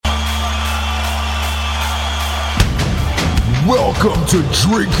Welcome to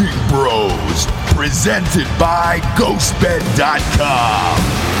Drinking Bros, presented by GhostBed.com.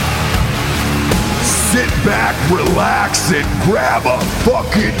 Sit back, relax, and grab a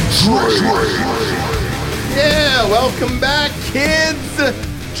fucking drink. Yeah, welcome back, kids.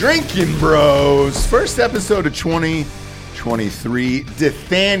 Drinking Bros. First episode of 2023.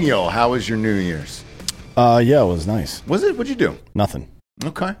 Nathaniel, how was your New Year's? Yeah, it was nice. Was it? What'd you do? Nothing.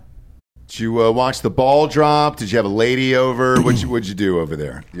 Okay. Did you watch the ball drop? Did you have a lady over? What'd you do over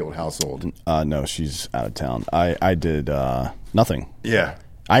there, the old household? No, she's out of town. I did nothing. Yeah.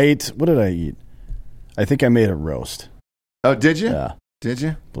 I ate, what did I eat? I think I made a roast. Oh, did you? Yeah. Did you?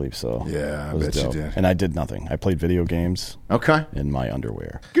 I believe so. Yeah, I It was bet dope. you did. And I did nothing. I played video games Okay. in my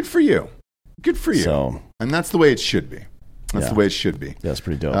underwear. Good for you. Good for you. So, And that's the way it should be. That's the way it should be. yeah, it's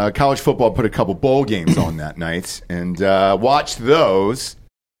pretty dope. College football put a couple bowl games on that night and watched those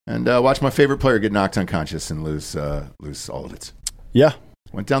and watched my favorite player get knocked unconscious and lose all of it. Yeah.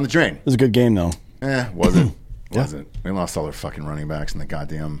 Went down the drain. It was a good game, though. Wasn't. Yeah. Wasn't. We lost all our fucking running backs and the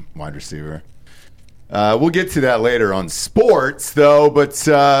goddamn wide receiver. We'll get to that later on sports, though, but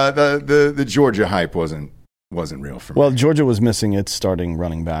the Georgia hype wasn't real for me. Well, Georgia was missing its starting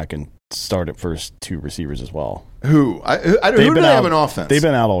running back and started first two receivers as well. Who do they have an offense? They've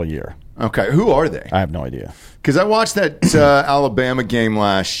been out all year. Okay, who are they? I have no idea. Because I watched that Alabama game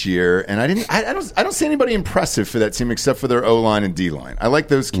last year, and I don't see anybody impressive for that team except for their O-line and D-line. I like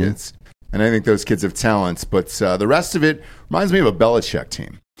those kids, and I think those kids have talents, but the rest of it reminds me of a Belichick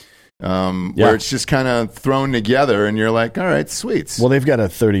team, where it's just kind of thrown together, and you're like, all right, sweet. Well, they've got a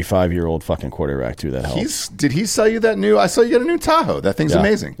 35-year-old fucking quarterback, too, that helps. Did he sell you that new? I saw you got a new Tahoe. That thing's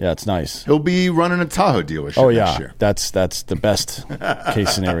amazing. Yeah, it's nice. He'll be running a Tahoe dealership next year. That's the best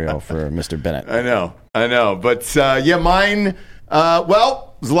case scenario for Mr. Bennett. I know. But, mine,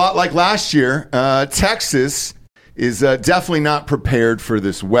 well, it was a lot like last year. Texas is definitely not prepared for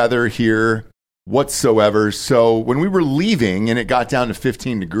this weather here whatsoever. So when we were leaving and it got down to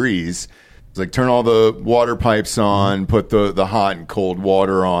 15 degrees, it's like turn all the water pipes on, put the hot and cold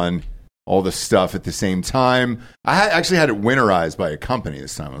water on, all the stuff at the same time. I actually had it winterized by a company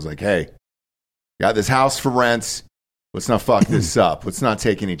this time. I was like, hey, got this house for rent. Let's not fuck this up. Let's not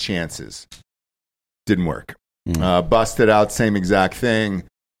take any chances. Didn't work. Busted out, same exact thing.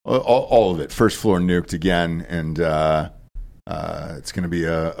 All of it. First floor nuked again. And it's going to be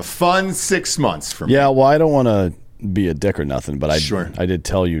a fun 6 months for me. Yeah, well, I don't want to be a dick or nothing, but I did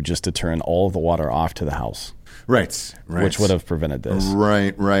tell you just to turn all of the water off to the house. Right. Which would have prevented this.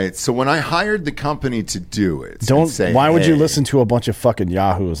 Right. So when I hired the company to do it, why would you listen to a bunch of fucking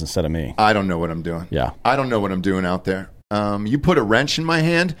yahoos instead of me? I don't know what I'm doing. Yeah. I don't know what I'm doing out there. You put a wrench in my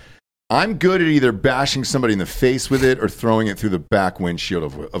hand, I'm good at either bashing somebody in the face with it or throwing it through the back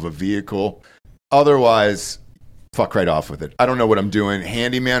windshield of a vehicle. Otherwise, fuck right off with it. I don't know what I'm doing.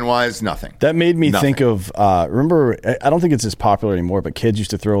 Handyman-wise, nothing. That made me think of, remember, I don't think it's as popular anymore, but kids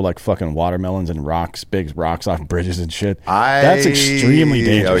used to throw like fucking watermelons and big rocks off bridges and shit. That's extremely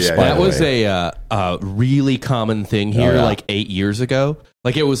dangerous. That was a really common thing here like 8 years ago.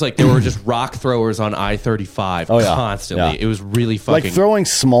 Like it was like there were just rock throwers on I-35 constantly. Yeah. It was really fucking... Like throwing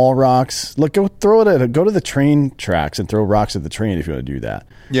small rocks. Look, go to the train tracks and throw rocks at the train if you want to do that.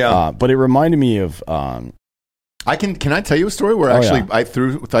 Yeah. But it reminded me of... Can I tell you a story where I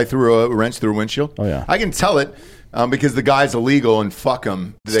threw a wrench through a windshield? Oh, yeah. I can tell it because the guy's illegal and fuck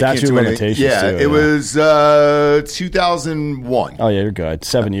them. Statute of limitations. Yeah, too, it was 2001. Oh, yeah, you're good.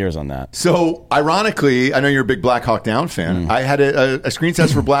 7 years on that. So, ironically, I know you're a big Black Hawk Down fan. I had a screen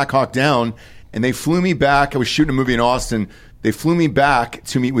test for Black Hawk Down, and they flew me back. I was shooting a movie in Austin. They flew me back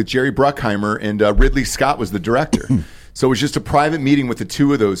to meet with Jerry Bruckheimer, and Ridley Scott was the director. So it was just a private meeting with the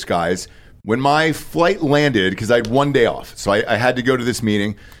two of those guys. When my flight landed, because I had 1 day off, so I had to go to this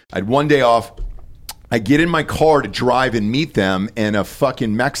meeting. I had 1 day off. I get in my car to drive and meet them, and a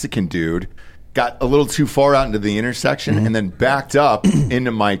fucking Mexican dude got a little too far out into the intersection and then backed up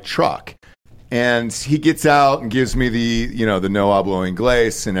into my truck. And he gets out and gives me the no hablo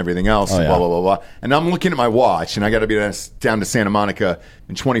inglés and everything else, and blah, blah, blah, blah. And I'm looking at my watch, and I got to be down to Santa Monica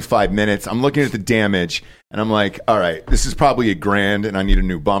in 25 minutes. I'm looking at the damage, and I'm like, all right, this is probably $1,000, and I need a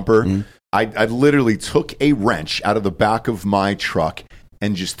new bumper. I literally took a wrench out of the back of my truck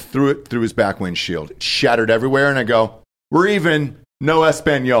and just threw it through his back windshield. It shattered everywhere, and I go, we're even, no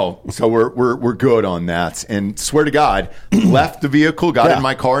Espanol. So we're good on that. And swear to God, left the vehicle, got in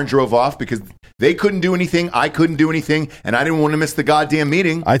my car, and drove off because they couldn't do anything, I couldn't do anything, and I didn't want to miss the goddamn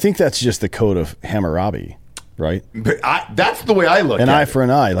meeting. I think that's just the code of Hammurabi. right? But that's the way I look at it. An eye for an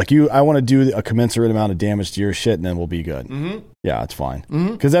eye. Like I want to do a commensurate amount of damage to your shit, and then we'll be good. Mm-hmm. Yeah, it's fine.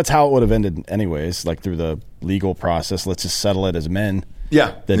 Because that's how it would have ended anyways, like through the legal process. Let's just settle it as men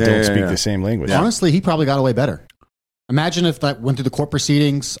that don't speak the same language. Honestly, he probably got away better. Imagine if that went through the court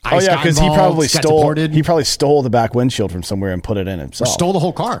proceedings. Because he probably stole the back windshield from somewhere and put it in himself. Or stole the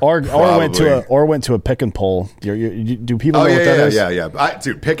whole car. Or went to a pick and pull. Do people know what that is? Yeah.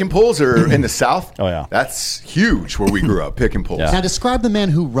 Dude, pick and pulls are in the South. Oh yeah, that's huge where we grew up. Pick and pulls. Yeah. Now describe the man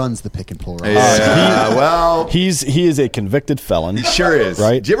who runs the pick and pull. Right? He is a convicted felon. He sure is.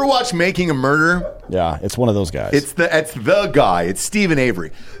 Right? Did you ever watch Making a Murder? Yeah, it's one of those guys. It's the guy. It's Stephen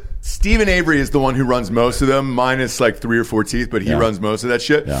Avery. Stephen Avery is the one who runs most of them, minus like 3 or 4 teeth, but he runs most of that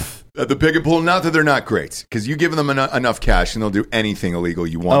shit. Yeah. The pick and pull, not that they're not great, because you give them enough cash and they'll do anything illegal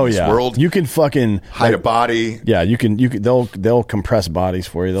you want in this world. You can fucking hide a body. Yeah, you can. They'll compress bodies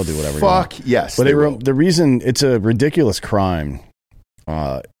for you. They'll do whatever. Yes. But the reason it's a ridiculous crime,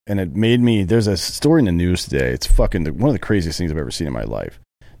 and it made me. There's a story in the news today. It's fucking one of the craziest things I've ever seen in my life.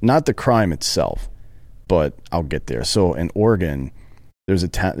 Not the crime itself, but I'll get there. So in Oregon. There's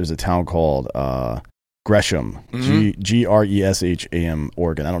a town called Gresham, Gresham,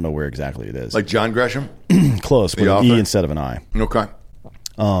 Oregon. I don't know where exactly it is. Like John Gresham? Close, but an E instead of an I. Okay.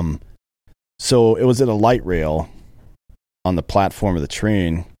 So it was at a light rail on the platform of the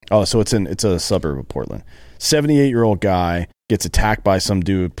train. Oh, so it's a suburb of Portland. 78-year-old guy gets attacked by some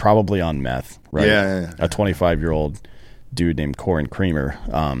dude, probably on meth, right? Yeah. A 25-year-old dude named Corin Kramer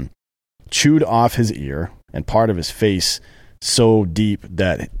chewed off his ear and part of his face so deep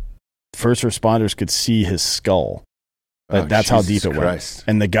that first responders could see his skull. That's how deep it went.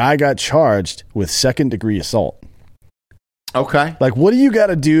 And the guy got charged with second-degree assault. Okay. Like, what do you got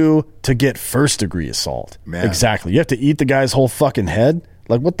to do to get first-degree assault? Man. Exactly. You have to eat the guy's whole fucking head?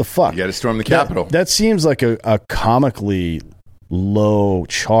 Like, what the fuck? You got to storm the Capitol. That seems like a comically low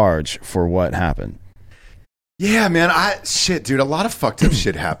charge for what happened. Yeah, man. Dude, a lot of fucked up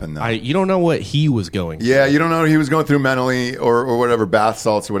shit happened, though. You don't know what he was going through. Yeah, you don't know what he was going through mentally or whatever, bath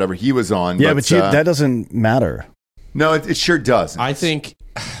salts or whatever he was on. Yeah, but that doesn't matter. No, it sure does. I think,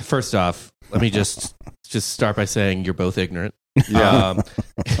 first off, let me just start by saying you're both ignorant. Yeah.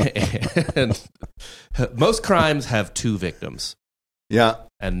 And most crimes have 2 victims. Yeah.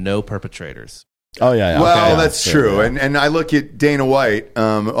 And no perpetrators. Oh, yeah. Well, that's true. Yeah. And I look at Dana White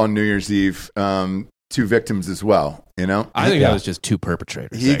on New Year's Eve, 2 victims as well, you know? I think that was just 2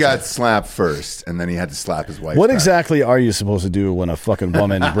 perpetrators. He got slapped first, and then he had to slap his wife. What exactly are you supposed to do when a fucking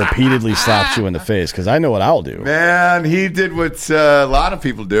woman repeatedly slaps you in the face? Because I know what I'll do. Man, he did what a lot of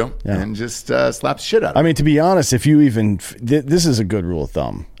people do, and just slap the shit out of him. I mean, to be honest, if you even... this is a good rule of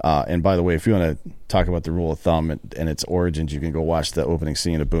thumb. And by the way, if you want to talk about the rule of thumb and its origins, you can go watch the opening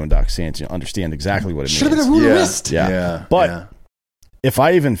scene of Boondock Saints. You'll understand exactly what it means. Should have been a rule of wrist. Yeah. But... if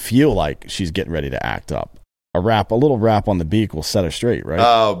I even feel like she's getting ready to act up, a little rap on the beak will set her straight, right?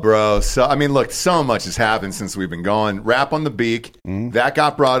 Oh, bro. So, I mean, look, so much has happened since we've been gone. Rap on the beak. That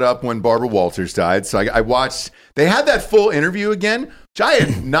got brought up when Barbara Walters died. So I watched, they had that full interview again, which I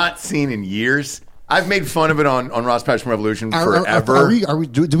had not seen in years. I've made fun of it on Ross Patterson Revolution forever.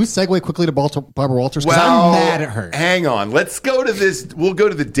 Do we segue quickly to Barbara Walters? Because I'm mad at her. Hang on. Let's go to this. We'll go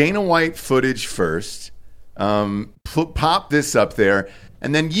to the Dana White footage first. Pop this up there,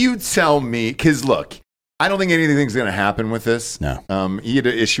 and then you tell me, because look, I don't think anything's going to happen with this. No. He had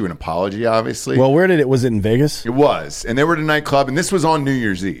to issue an apology, obviously. Well, was it in Vegas? It was, and they were at a nightclub, and this was on New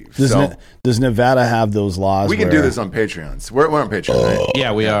Year's Eve. Does Nevada have those laws? We can do this on Patreon. We're on Patreon, right?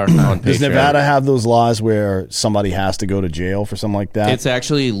 Yeah, we are on Patreon. Does Nevada have those laws where somebody has to go to jail for something like that? It's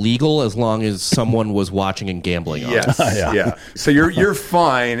actually legal as long as someone was watching and gambling on it. Yeah. So you're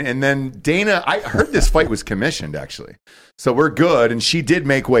fine. And then Dana, I heard this fight was commissioned, actually. So we're good, and she did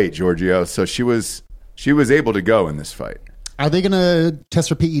make weight, Giorgio. So she was able to go in this fight. Are they going to test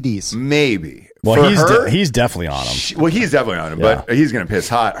for PEDs? Maybe. Well, he's definitely on him. He's definitely on him, but he's going to piss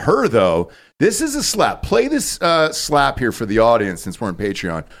hot. Her, though, this is a slap. Play this slap here for the audience since we're on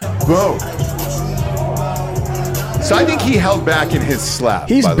Patreon. Boom. So I think he held back in his slap.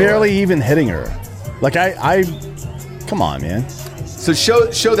 He's barely even hitting her. Like, I come on, man. So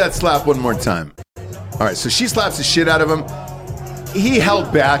show that slap one more time. All right, so she slaps the shit out of him. He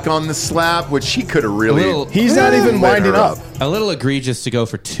held back on the slap, which he could have really... He's not even winding up. A little egregious to go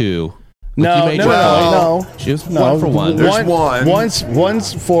for 2. No. She was 1 for 1. There's one.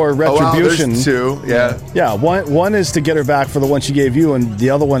 One's for retribution. There's 2, yeah. Yeah, one is to get her back for the one she gave you, and the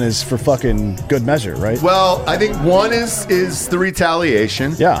other one is for fucking good measure, right? Well, I think 1 is the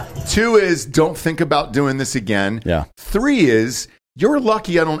retaliation. Yeah. 2 is don't think about doing this again. Yeah. 3 is... you're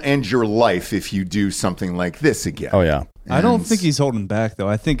lucky I don't end your life if you do something like this again. Oh yeah. I don't think he's holding back though.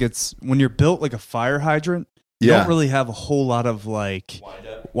 I think it's when you're built like a fire hydrant. You don't really have a whole lot of like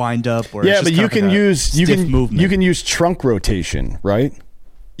wind up. Or Yeah, but you can use trunk rotation, right?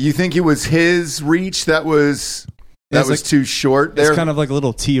 You think it was his reach that was too short there? It's kind of like a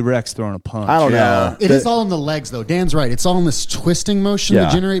little T-Rex throwing a punch. I don't know. It is all in the legs, though. Dan's right. It's all in this twisting motion to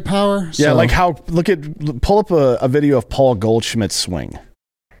generate power. Yeah, like pull up a video of Paul Goldschmidt's swing,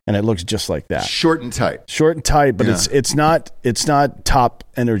 and it looks just like that. Short and tight, but it's not top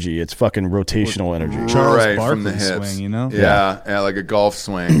energy. It's fucking rotational energy. Charles Barkley from the hips. Swing, you know? Yeah, like a golf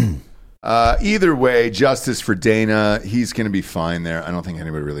swing. Either way, justice for Dana. He's going to be fine there. I don't think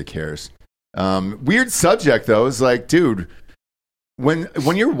anybody really cares. Weird subject though is like, dude, when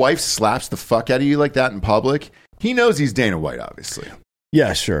your wife slaps the fuck out of you like that in public, he knows he's Dana White, obviously.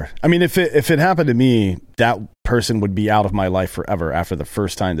 Yeah, sure. I mean, if it happened to me, that person would be out of my life forever after the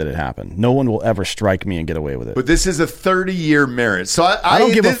first time that it happened. No one will ever strike me and get away with it. But this is a 30-year marriage, so I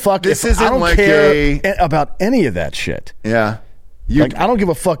don't give a fuck. I don't care about any of that shit. Yeah. I don't give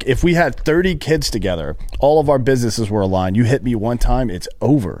a fuck if we had 30 kids together, all of our businesses were aligned. You hit me one time, it's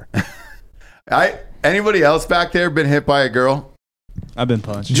over. Anybody else back there been hit by a girl? I've been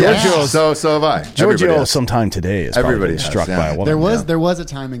punched. Giorgio, so have I. Giorgio sometime today is probably struck by a woman. There was a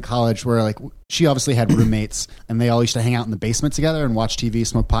time in college where like she obviously had roommates and they all used to hang out in the basement together and watch TV,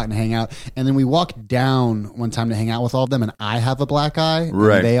 smoke pot, and hang out. And then we walked down one time to hang out with all of them, and I have a black eye.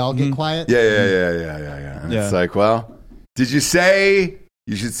 Right. And they all get quiet. Yeah. And it's like, well, did you say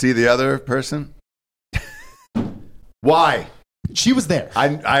you should see the other person? Why? She was there.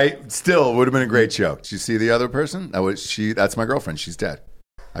 I still would have been a great joke. Did you see the other person? That's my girlfriend. She's dead.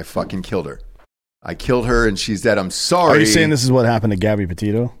 I fucking killed her. I killed her and she's dead. I'm sorry. Are you saying this is what happened to Gabby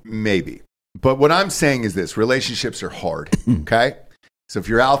Petito? Maybe. But what I'm saying is this. Relationships are hard. Okay? So if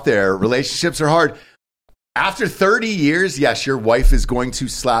you're out there, relationships are hard. After 30 years, yes, your wife is going to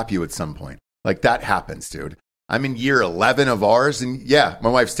slap you at some point. Like that happens, dude. I'm in year 11 of ours and yeah, my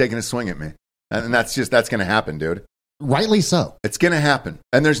wife's taking a swing at me. And that's going to happen, dude. Rightly so. It's going to happen.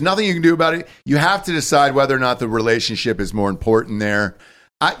 And there's nothing you can do about it. You have to decide whether or not the relationship is more important there.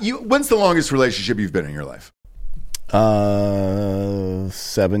 When's the longest relationship you've been in your life?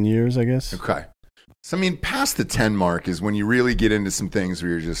 7 years, I guess. Okay. So, I mean, past the 10 mark is when you really get into some things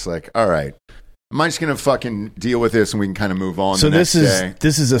where you're just like, all right, am I just going to fucking deal with this and we can kind of move on the next day?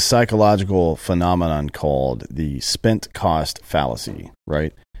 This is a psychological phenomenon called the spent cost fallacy,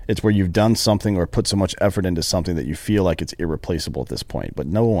 right? It's where you've done something or put so much effort into something that you feel like it's irreplaceable at this point, but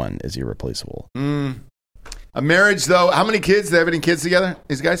no one is irreplaceable. A marriage, though, how many kids? Do they have any kids together,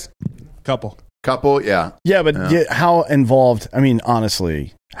 these guys? Couple, yeah. Yeah, but how involved, I mean,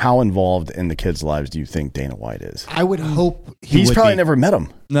 honestly, how involved in the kids' lives do you think Dana White is? I would hope he's probably never met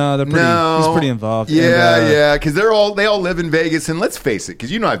them. No, he's pretty involved. Yeah, because they all live in Vegas, and let's face it,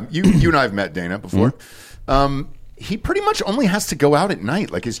 because you and I have met Dana before. Mm-hmm. He pretty much only has to go out at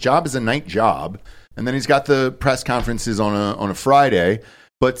night. Like his job is a night job, and then he's got the press conferences on a Friday.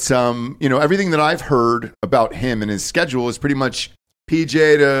 But everything that I've heard about him and his schedule is pretty much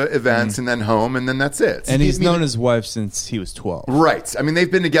PJ to events and then home, and then that's it. And he's known his wife since he was 12. Right. I mean,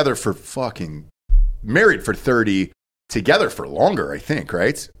 they've been together for married for 30, together for longer, I think,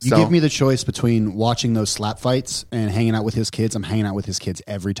 right? You give me the choice between watching those slap fights and hanging out with his kids. I'm hanging out with his kids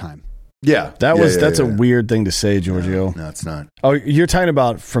every time. Yeah. That's a weird thing to say, Giorgio. No, it's not. Oh, you're talking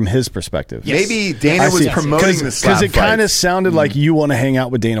about from his perspective. Yes. Maybe Dana was promoting the slap because it kind of sounded like you want to hang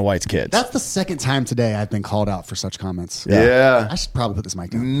out with Dana White's kids. That's the second time today I've been called out for such comments. Yeah. I should probably put this mic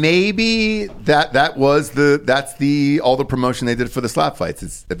down. Maybe that's all the promotion they did for the slap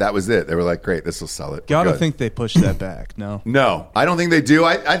fights. That was it. They were like, great, this will sell it. Gotta think they pushed that back. No, I don't think they do.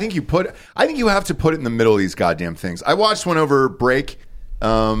 I think you have to put it in the middle of these goddamn things. I watched one over break.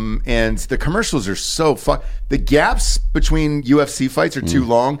 And the commercials are so the gaps between UFC fights are too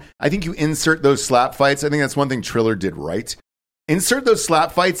long. I think you insert those slap fights. I think that's one thing Triller did right. Insert those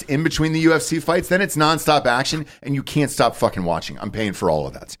slap fights in between the UFC fights, then it's nonstop action, and you can't stop fucking watching. I'm paying for all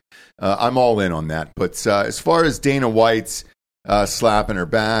of that. I'm all in on that. But as far as Dana White's slapping her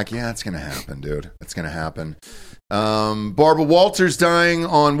back, yeah, it's going to happen, dude. It's going to happen. Barbara Walters dying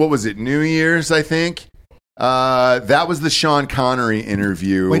on, what was it, New Year's, I think? That was the Sean Connery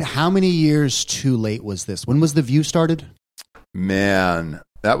interview. Wait, how many years too late was this? When was The View started? Man,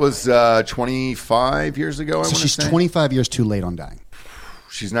 that was 25 years ago, I want to say. So she's 25 years too late on dying.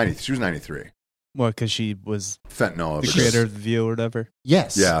 She was 93. What? Because she was Fentanyl. the creator of The View or whatever.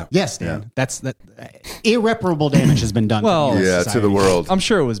 Yes. Yeah. Yes, Dan. Yeah. That's irreparable damage has been done. Well, to Yeah, to society. the world. I'm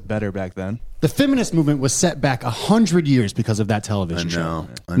sure it was better back then. The feminist movement was set back 100 years because of that I television show. know.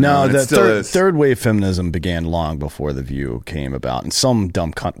 I know, No, and it the still is. third wave feminism began long before The View came about, and some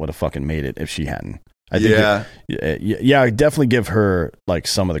dumb cunt would have fucking made it if she hadn't. I think I definitely give her like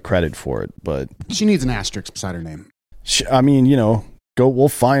some of the credit for it, but She needs an asterisk beside her name. I mean, we'll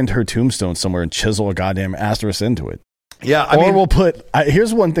find her tombstone somewhere and chisel a goddamn asterisk into it. Yeah, I Or mean, we'll put.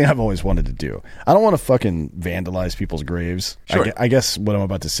 Here's one thing I've always wanted to do. I don't want to fucking vandalize people's graves. Sure. I guess what I'm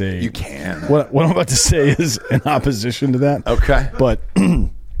about to say. you can. What I'm about to say is in opposition to that. Okay. But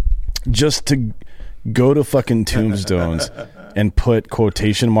just to go to fucking tombstones and put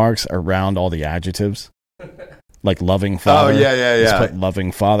quotation marks around all the adjectives, like loving father. Oh, yeah. Just put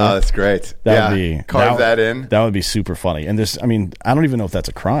loving father. Oh, that's great. That would be carve that in. That would be super funny. And I mean, I don't even know if that's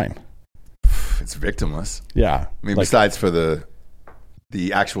a crime. It's victimless. Yeah. I mean, besides for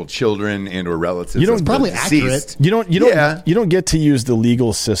the actual children and or relatives, You don't- of the probably deceased. accurate. You don't get to use the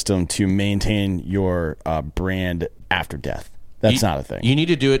legal system to maintain your brand after death. That's not a thing. You need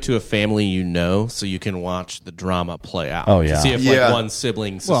to do it to a family so you can watch the drama play out. Oh, yeah. To see if Yeah. like one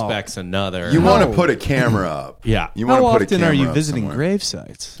sibling suspects another. You want to put a camera up. Yeah. You want How to put a often camera are you up visiting somewhere. grave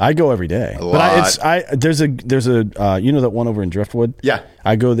sites? I go every day. lot. But there's a that one over in Driftwood? Yeah.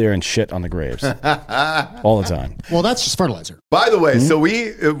 I go there and shit on the graves all the time. Well, that's just fertilizer. By the way, so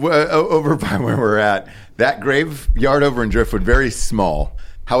we over by where we're at, that graveyard over in Driftwood, very small.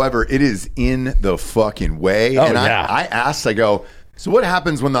 However, it is in the fucking way. Oh, and yeah. I asked, I go, so what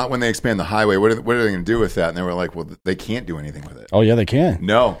happens when they expand the highway? What are they going to do with that? And they were like, well, they can't do anything with it. Oh yeah, they can.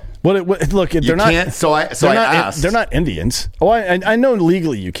 No. Look, they're not. can't, so I asked. They're not Indians. Oh, I know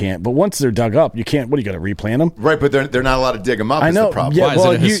legally you can't, but once they're dug up, you can't. What, you got to replant them? Right, but they're not allowed to dig them up. I is know, the problem. yeah. Why, is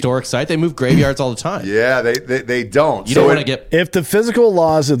well, it a historic site? They move graveyards all the time. Yeah, they don't. You So don't want it- to get. If the physical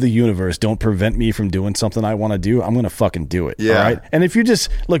laws of the universe don't prevent me from doing something I want to do, I'm going to fucking do it. Yeah. All right. And if you just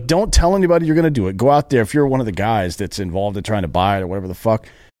look, don't tell anybody you're going to do it. Go out there. If you're one of the guys that's involved in trying to buy it or whatever the fuck,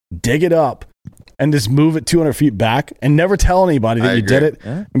 dig it up and just move it 200 feet back and never tell anybody that I you agree. did it.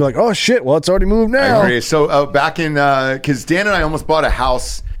 And be like, oh shit, well, it's already moved now. I agree. So back in, because Dan and I almost bought a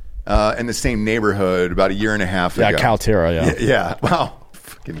house in the same neighborhood about a year and a half ago. Yeah, Calterra, yeah. Yeah. Wow.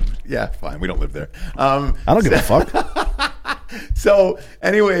 Fucking, yeah, fine. We don't live there. I don't give a fuck. So,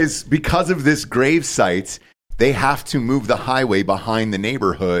 anyways, because of this grave site, they have to move the highway behind the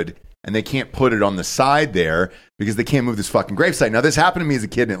neighborhood, and they can't put it on the side there because they can't move this fucking grave site. Now, this happened to me as a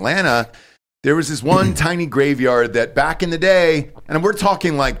kid in Atlanta. There was this one tiny graveyard that back in the day, and we're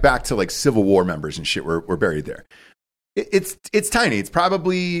talking like back to like Civil War members and shit were buried there. It's tiny. It's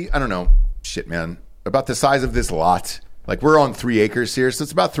probably, I don't know, shit, man, about the size of this lot. Like we're on 3 acres here, so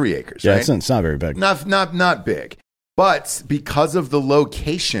it's about 3 acres, Yeah, right? it's not very big. Not big. But because of the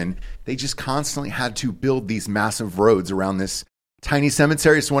location, they just constantly had to build these massive roads around this tiny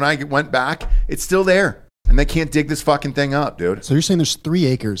cemetery. So when I went back, it's still there. And they can't dig this fucking thing up, dude. So you're saying there's 3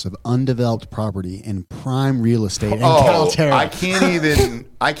 acres of undeveloped property in prime real estate in Oh, Calterra.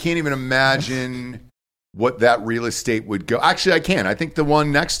 I can't even imagine what that real estate would go. Actually, I can. I think the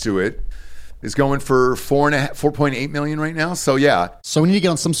one next to it is going for 4.8 million right now. So yeah. So we need to get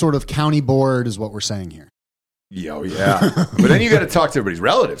on some sort of county board is what we're saying here. Oh, yeah. But then you got to talk to everybody's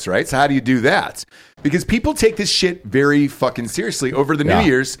relatives, right? So how do you do that? Because people take this shit very fucking seriously. Over the New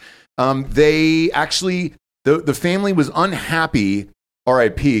Year's, they actually, the family was unhappy,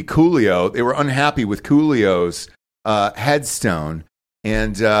 R.I.P. Coolio. They were unhappy with Coolio's headstone.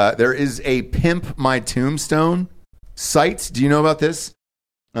 And there is a Pimp My Tombstone site. Do you know about this?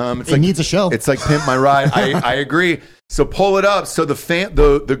 It needs a show. It's like Pimp My Ride. I agree. So pull it up. So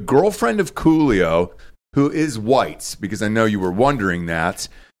the girlfriend of Coolio, who is white, because I know you were wondering that,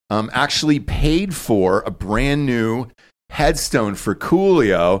 actually paid for a brand new headstone for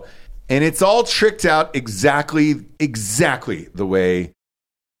Coolio, and it's all tricked out exactly the way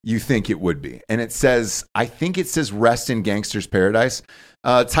you think it would be. And it says, I think it says "Rest in Gangster's Paradise."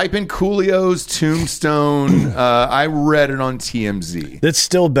 Type in Coolio's tombstone. I read it on TMZ. That's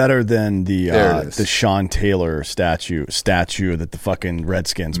still better than There it is. the Sean Taylor statue that the fucking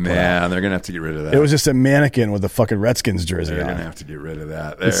Redskins put out. Man, they're gonna have to get rid of that. It was just a mannequin with a fucking Redskins jersey They're on. gonna have to get rid of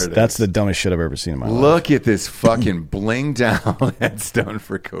that. There That's the dumbest shit I've ever seen in my life. Look at this fucking bling down headstone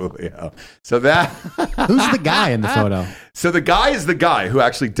for Coolio. So that Who's the guy in the photo? so the guy is the guy who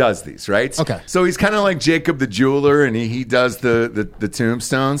actually does these, right? Okay. So he's kind of like Jacob the jeweler, and he does the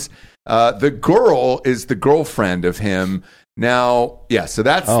tombstones. The girl is the girlfriend of him Now, yeah, so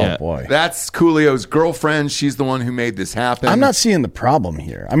that's boy. That's Coolio's girlfriend. She's the one who made this happen. I'm not seeing the problem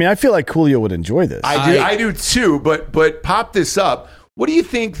here. I mean, I feel like Coolio would enjoy this. I do too, but pop this up. What do you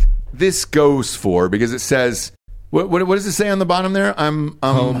think this goes for? Because it says, what does it say on the bottom there? I'm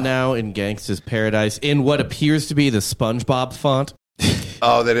home now in Gangsta's Paradise in what appears to be the SpongeBob font.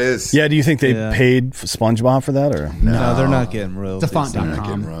 Oh, that is. Yeah, do you think they paid SpongeBob for that? Or No, they're not getting royalties.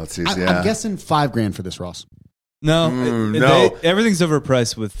 Defont.com. I'm guessing $5,000 for this, Ross. No, no. Everything's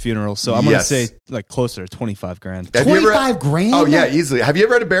overpriced with funerals, so I'm going to say like closer to $25,000. $25,000? Oh yeah, easily. Have you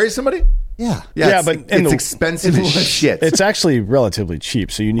ever had to bury somebody? Yeah. Yeah, but it's expensive as shit. It's actually relatively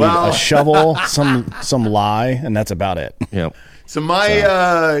cheap. So you need a shovel, some lye, and that's about it. Yeah. So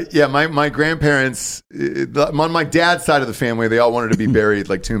my grandparents on my dad's side of the family, they all wanted to be buried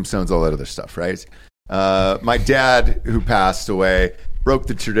like tombstones, all that other stuff, right? My dad, who passed away, broke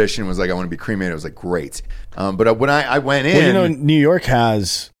the tradition. Was like, I want to be cremated. I was like, great. But when I went in, well, New York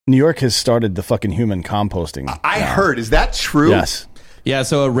has started the fucking human composting. I heard. Is that true? Yes. Yeah.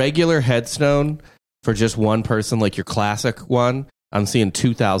 So a regular headstone for just one person, like your classic one, I'm seeing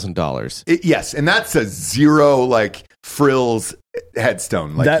 $2,000. Yes, and that's a zero like frills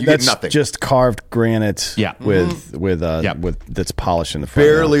headstone. Like you get nothing. Just carved granite. Yeah. with that's polished in the front.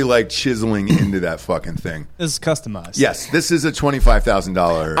 Barely like chiseling into that fucking thing. This is customized. Yes, this is a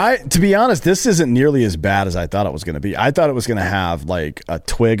 $25,000. To be honest, this isn't nearly as bad as I thought it was going to be. I thought it was going to have like a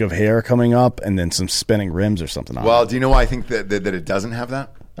twig of hair coming up and then some spinning rims or something on it. Well, do you know why I think that it doesn't have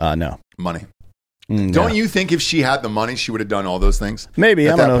that? No. Money. Don't you think if she had the money, she would have done all those things? Maybe.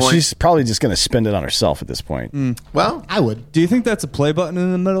 I don't know. Point? She's probably just going to spend it on herself at this point. Well, I would. Do you think that's a play button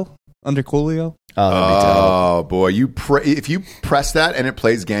in the middle under Coolio? Oh boy, if you press that and it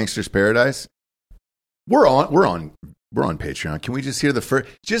plays Gangsta's Paradise, we're on Patreon. Can we just hear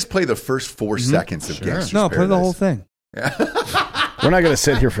just play the first 4 seconds of Gangsta's Paradise? No, play the whole thing. We're not going to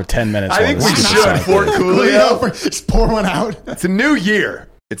sit here for 10 minutes. I think we should for Coolio. Just pour one out. It's a new year.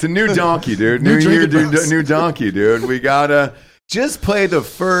 It's a new donkey, dude. New year, new donkey, dude. We gotta just play the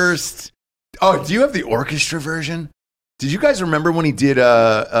first. Oh, do you have the orchestra version? Did you guys remember when he did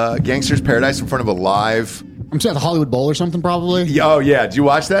Gangsta's Paradise in front of a live? I'm saying the Hollywood Bowl or something, probably. Oh yeah, did you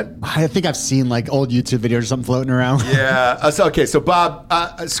watch that? I think I've seen like old YouTube videos or something floating around. Yeah. So Bob,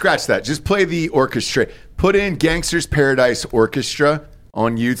 scratch that. Just play the orchestra. Put in Gangsta's Paradise Orchestra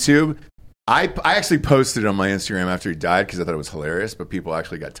on YouTube. I actually posted it on my Instagram after he died because I thought it was hilarious, but people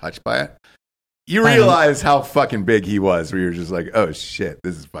actually got touched by it. You realize how fucking big he was, where you're just like, oh shit,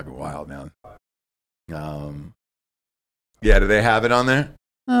 this is fucking wild now. Yeah, do they have it on there?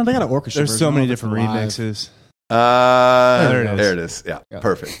 They got an orchestra. There's so many different remixes. There it is. Yeah,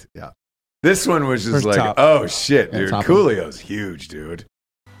 perfect. Yeah. This one was just like, top. Oh shit, dude. Coolio's huge, dude.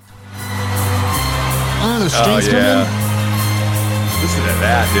 The strings come in. Listen to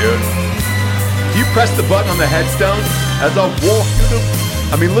that, dude. If you press the button on the headstone as I walk through them,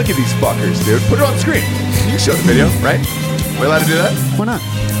 I mean, look at these fuckers, dude. Put it on screen. You can show the video, right? We allowed to do that? Why not?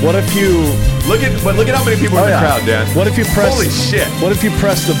 What if you look at how many people are in the crowd, Dan? What if you press? Holy shit! What if you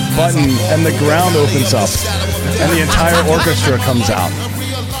press the button and the ground opens up and the entire orchestra comes out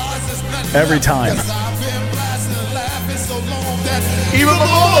every time? Even my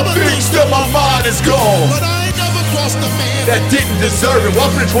mama thinks that my mind is gone. That didn't deserve it.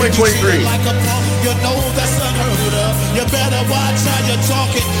 Welcome to 2023. You know that's unheard of. You better watch how you're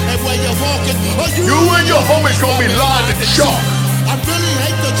talking and where you're walking. You and your homies gonna be lined in chalk. I really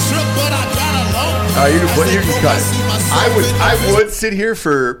hate the trip, but I gotta know. You can cut it. I would sit here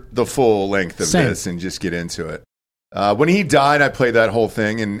for the full length of this and just get into it. When he died, I played that whole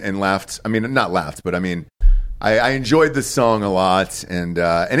thing and laughed. I mean, not laughed, but I mean, I enjoyed the song a lot, and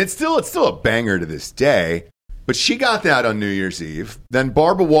it's still a banger to this day. But she got that on New Year's Eve. Then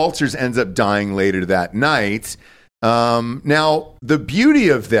Barbara Walters ends up dying later that night. Now, the beauty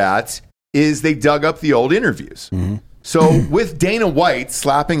of that is they dug up the old interviews. Mm-hmm. So with Dana White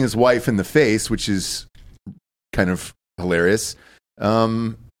slapping his wife in the face, which is kind of hilarious,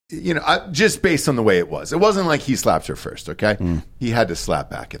 just based on the way it wasn't like he slapped her first, okay? He had to slap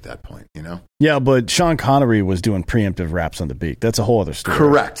back at that point, Yeah, but Sean Connery was doing preemptive raps on the beat. That's a whole other story.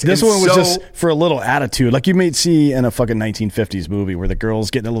 Correct. This one was just for a little attitude. Like you may see in a fucking 1950s movie where the girl's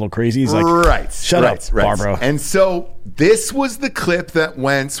getting a little crazy. He's like, shut up, Barbara. And so this was the clip that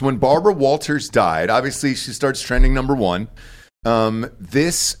went when Barbara Walters died. Obviously, she starts trending number 1.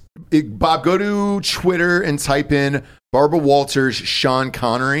 Bob, go to Twitter and type in Barbara Walters, Sean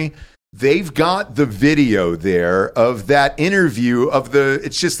Connery. They've got the video there of that interview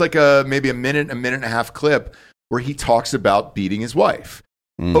it's just like maybe a minute and a half clip where he talks about beating his wife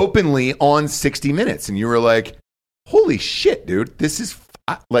openly on 60 Minutes. And you were like, holy shit, dude, this is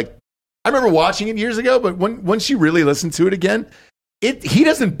like, I remember watching it years ago, but once you really listen to it again, he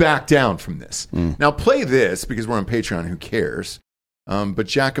doesn't back down from this. Now play this because we're on Patreon. Who cares? But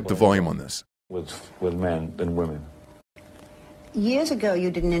jack up the volume on this. With men than women. Years ago,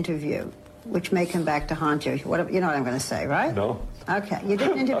 you did an interview, which may come back to haunt you. You know what I'm going to say, right? No. Okay. You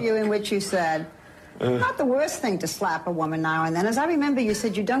did an interview in which you said, not the worst thing to slap a woman now and then. As I remember, you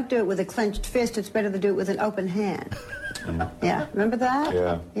said you don't do it with a clenched fist. It's better to do it with an open hand. Yeah. Remember that?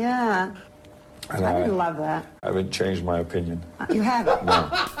 Yeah. Yeah. And I didn't love that. I haven't changed my opinion. You haven't? No,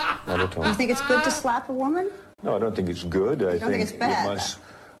 not at all. You think it's good to slap a woman? No, I don't think it's good. I think it's bad?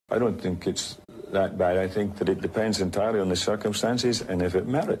 I don't think it's that bad. I think that it depends entirely on the circumstances and if it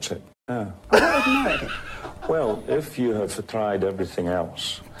merits it. Yeah. What would merit it? Well, if you have tried everything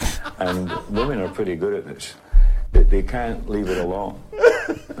else, and women are pretty good at this, they can't leave it alone.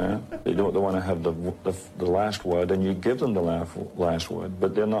 They want to have the last word, and you give them the last word,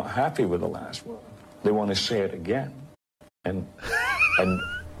 but they're not happy with the last word. They want to say it again, and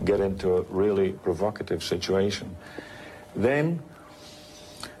get into a really provocative situation. Then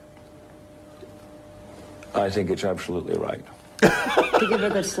I think it's absolutely right. To give her a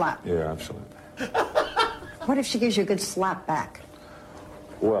good slap? Yeah, absolutely. What if she gives you a good slap back?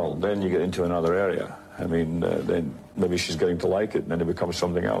 Well, then you get into another area. I mean, then maybe she's getting to like it, and then it becomes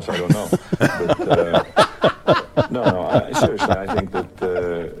something else. I don't know. But, no, seriously, I think that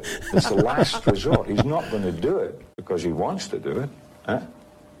it's the last resort. He's not going to do it because he wants to do it. Huh?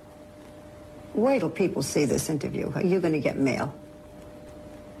 Wait till people see this interview. Are you going to get mail?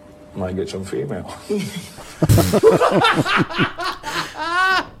 Might get some female.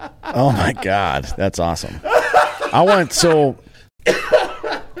 Oh my God, that's awesome.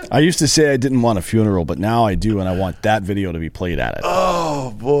 I used to say I didn't want a funeral, but now I do, and I want that video to be played at it.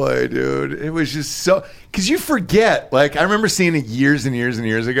 Oh boy, dude, it was just so, because you forget. Like, I remember seeing it years and years and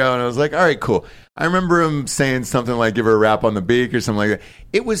years ago, and I was like, all right, cool. I remember him saying something like, give her a rap on the beak or something like that.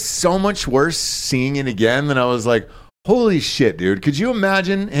 It was so much worse seeing it again than I was like, holy shit, dude. Could you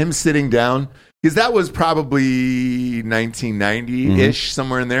imagine him sitting down? Because that was probably 1990-ish,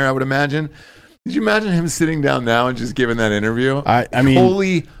 somewhere in there, I would imagine. Could you imagine him sitting down now and just giving that interview? I mean,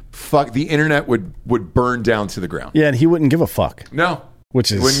 holy fuck, the internet would burn down to the ground. Yeah, and he wouldn't give a fuck. No.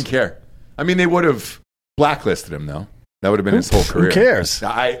 He wouldn't care. I mean, they would have blacklisted him, though. That would have been his whole career. Who cares?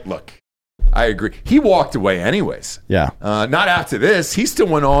 I agree. He walked away anyways. Yeah. Not after this. He still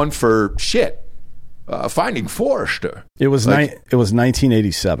went on for shit. Finding Forrester. It was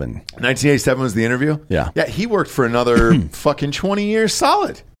 1987. 1987 was the interview? Yeah. Yeah, he worked for another fucking 20 years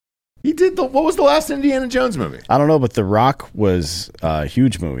solid. He did what was the last Indiana Jones movie? I don't know, but The Rock was a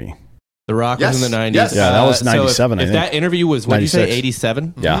huge movie. The Rock was in the 90s. Yes. Yeah, that was 97, if I think. that interview was, what did you say, 96.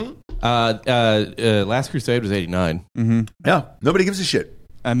 87? Yeah. Last Crusade was 89. Mm-hmm. Yeah, nobody gives a shit.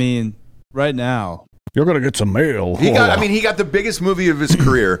 I mean, right now, You're going to get some mail. He got the biggest movie of his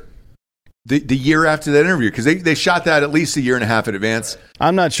career the year after that interview, because they shot that at least a year and a half in advance.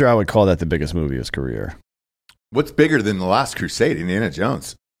 I'm not sure I would call that the biggest movie of his career. What's bigger than The Last Crusade, Indiana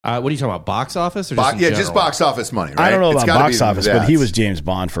Jones? What are you talking about, box office? Or just just box office money, right? I don't know It's about gotta box be office, but he was James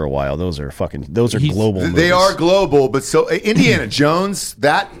Bond for a while. Those are global movies. They are global, but so Indiana Jones,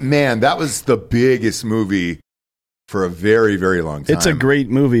 that was the biggest movie for a very, very long time. It's a great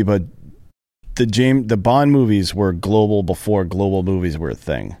movie, but the Bond movies were global before global movies were a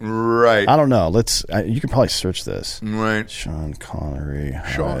thing. Right. I don't know. You can probably search this. Right. Sean Connery.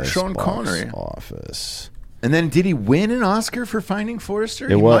 Sean Connery. Office. And then did he win an Oscar for Finding Forrester?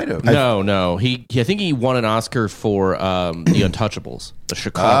 He was- might have. No. I think he won an Oscar for The Untouchables, the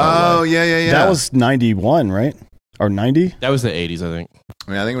Chicago. Oh, yeah. That was 91, right? Or 90? That was the 80s, I think.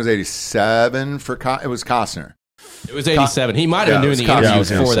 I think it was 87 for it was Costner. It was 87. He might have been doing the Costner.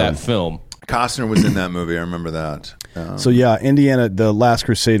 interviews Yeah, it was for that 87. film. Costner was in that movie. I remember that. So yeah, Indiana, The Last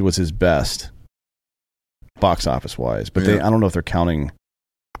Crusade was his best box office wise, but I don't know if they're counting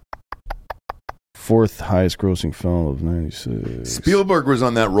fourth highest grossing film of 96. Spielberg was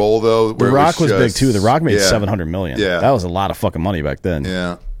on that roll though. The Rock was big too. The Rock made $700 million. Yeah. That was a lot of fucking money back then.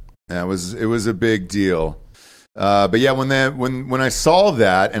 Yeah, it was a big deal. But yeah, when I saw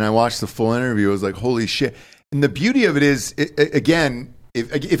that and I watched the full interview, I was like, holy shit! And the beauty of it is, again,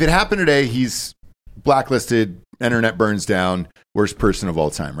 if it happened today, he's blacklisted. Internet burns down. Worst person of all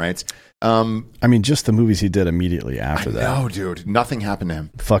time, right? I mean, just the movies he did immediately after that. No, dude, nothing happened to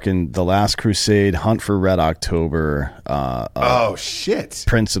him. Fucking The Last Crusade, Hunt for Red October. Oh shit!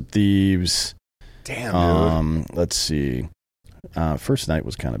 Prince of Thieves. Damn, dude. Let's see. First Night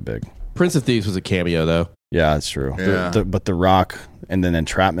was kind of big. Prince of Thieves was a cameo, though. Yeah, that's true. Yeah. But The Rock, and then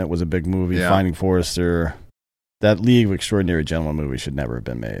Entrapment was a big movie. Yeah. Finding Forrester. That League of Extraordinary Gentlemen movie should never have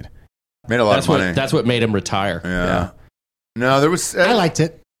been made. Made a lot of money. That's what made him retire. Yeah. No, there was. I liked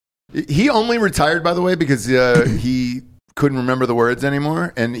it. He only retired, by the way, because he couldn't remember the words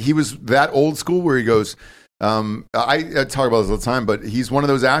anymore, and he was that old school where he goes. I talk about this all the time, but he's one of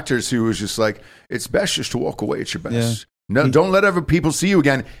those actors who was just like, it's best just to walk away at your best. Yeah. No, don't let other people see you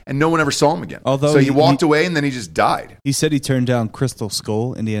again. And no one ever saw him again. Although so he walked away and then he just died. He said he turned down Crystal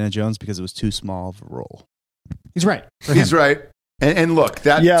Skull, Indiana Jones, because it was too small of a role. He's right. He's right. And look,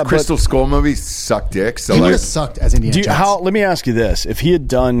 that Crystal Skull movie sucked dick. So he would have sucked as Indiana Jones. Let me ask you this. If he had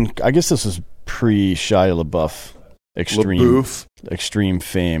done, I guess this was pre-Shia LaBeouf extreme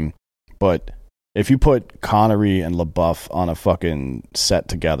fame, but if you put Connery and LaBeouf on a fucking set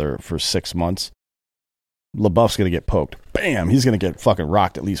together for 6 months, LaBeouf's going to get poked. Bam! He's going to get fucking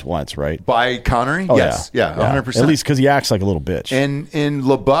rocked at least once, right? By Connery? Oh, yes. Yeah, 100%. At least because he acts like a little bitch. And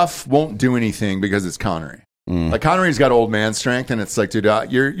LaBeouf won't do anything because it's Connery. Like, Connery's got old man strength, and it's like, dude,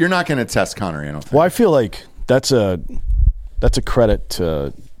 you're not going to test Connery, I don't think. Well, I feel like that's a credit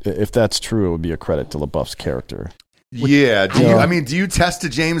to, if that's true, it would be a credit to LaBeouf's character. Yeah. Do you test a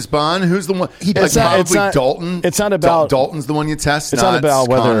James Bond? Who's the one? It's not Dalton. It's not about Dalton's the one you test. It's not about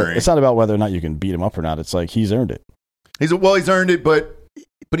whether Connery. It's not about whether or not you can beat him up or not. It's like he's earned it. He's earned it, but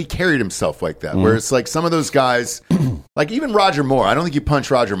he carried himself like that. Where it's like some of those guys, like even Roger Moore. I don't think you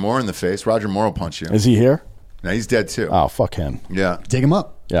punch Roger Moore in the face. Roger Moore will punch you. Is he here? No, he's dead too. Oh, fuck him. Yeah, dig him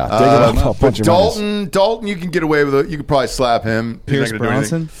up. Yeah, dig him up. But Dalton, you can get away with it. You could probably slap him. Pierce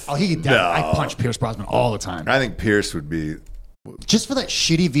Brosnan. Oh, he could. I punch Pierce Brosnan all the time. I think Pierce would be. Just for that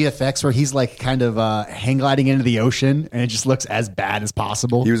shitty VFX where he's like kind of hang gliding into the ocean and it just looks as bad as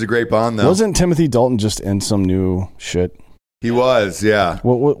possible. He was a great Bond, though. Wasn't Timothy Dalton just in some new shit? He was, yeah.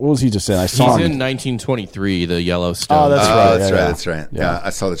 What was he just in? I saw He's him in 1923, the Yellowstone. Oh, that's right. That's right. Yeah, I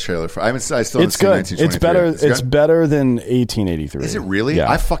saw the trailer for. I still haven't it's seen good. 1923. It's better. It's good? better than 1883. Is it really? Yeah.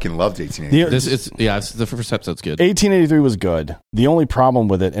 I fucking loved 1883. The first episode's good. 1883 was good. The only problem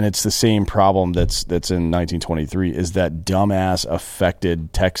with it, and it's the same problem that's in 1923, is that dumbass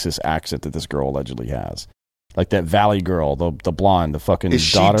affected Texas accent that this girl allegedly has. Like that Valley girl, the blonde, the fucking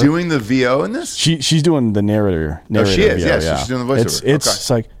Is daughter. she doing the VO in this? She's doing the narrator. Oh, she is. VO, Yeah, she's doing the voiceover. It's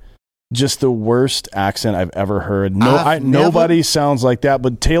like just the worst accent I've ever heard. Nobody sounds like that,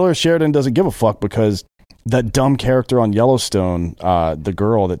 but Taylor Sheridan doesn't give a fuck because that dumb character on Yellowstone, the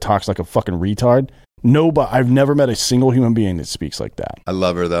girl that talks like a fucking retard. I've never met a single human being that speaks like that. I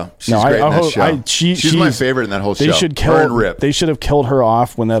love her though. She's great in that show. She's my favorite in that whole show. They should have killed her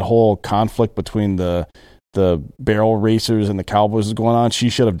off when that whole conflict between the barrel racers and the Cowboys was going on. She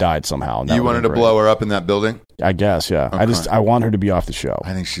should have died somehow. You wanted to blow her up in that building? I guess, yeah. Okay. I want her to be off the show.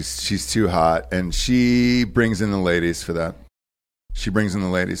 I think she's too hot, and she brings in the ladies for that.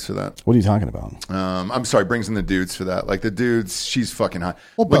 What are you talking about? I'm sorry, brings in the dudes for that. Like the dudes, she's fucking hot.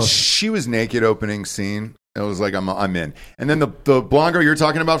 Well, when both. she was naked opening scene, it was like I'm in. And then the blonde girl you're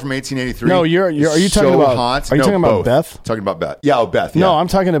talking about from 1883. No, are you talking about hot? Are you talking about Beth? Talking about Beth. Yeah, Beth. Yeah. No, I'm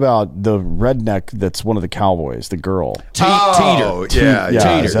talking about the redneck that's one of the Cowboys, the girl. Teeter.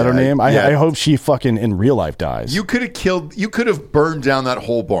 Yeah. Is that her name? I hope she fucking in real life dies. You could have burned down that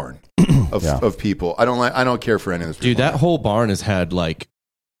whole barn of people. I don't care for any of this. Dude, that whole barn has had like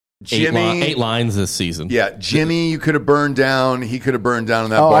eight lines this season. Yeah, Jimmy, you could have burned down. He could have burned down in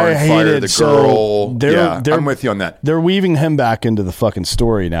that Oh, barn I hate fire. it. The So girl. they're- I'm with you on that. They're weaving him back into the fucking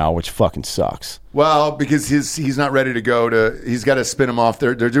story now, which fucking sucks. Well, because he's not ready to go to. He's got to spin him off.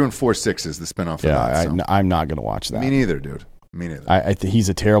 They're doing 4/6s, the spinoff. Yeah, of that, so. I'm not going to watch that. Me neither, dude. Me neither. I think he's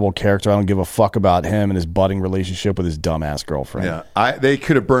a terrible character. I don't give a fuck about him and his budding relationship with his dumbass girlfriend. Yeah, they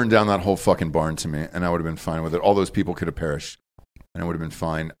could have burned down that whole fucking barn to me, and I would have been fine with it. All those people could have perished, and I would have been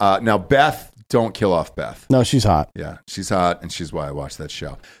fine. Now, Beth, don't kill off Beth. No, she's hot. Yeah, she's hot, and she's why I watched that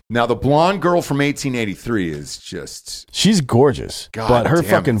show. Now, the blonde girl from 1883 is just... She's gorgeous, God but her damn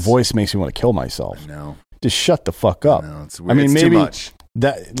fucking it. voice makes me want to kill myself. No. Just shut the fuck up. No, it's I mean, it's maybe too much.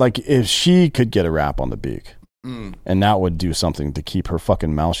 that, like, if she could get a rap on the beak, and that would do something to keep her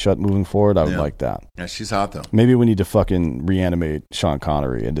fucking mouth shut moving forward, I would like that. Yeah, she's hot, though. Maybe we need to fucking reanimate Sean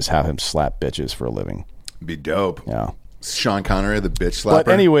Connery and just have him slap bitches for a living. Be dope. Yeah. Sean Connery, the bitch slapper. But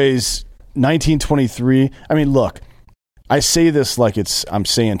anyways, 1923. I mean, look, I say this like I'm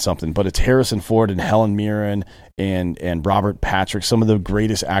saying something, but it's Harrison Ford and Helen Mirren and Robert Patrick, some of the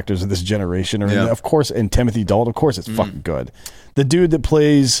greatest actors of this generation. And of course, and Timothy Dalton. Of course, it's fucking good. The dude that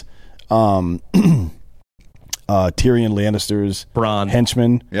plays Tyrion Lannister's Bronn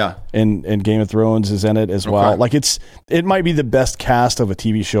henchman, in Game of Thrones is in it as well. Like it might be the best cast of a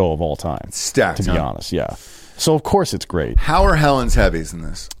TV show of all time. Stacked, to be honest. Yeah. So of course it's great. How are Helen's heavies in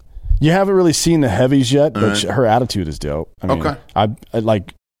this? You haven't really seen the heavies yet, but her attitude is dope. I mean, I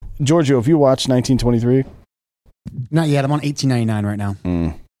like Giorgio. If you watch 1923, not yet. I'm on 1899 right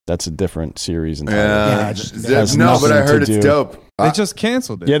now. That's a different series. But I heard it's dope. They just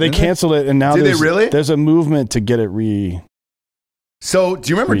canceled it. Yeah, they canceled it, and now Did they really? There's a movement to get it So, do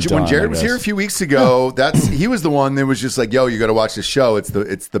you remember when Jared was here a few weeks ago? He was the one that was just like, "Yo, you got to watch this show. It's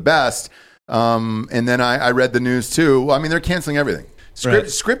the best." And then I read the news too. I mean, they're canceling everything.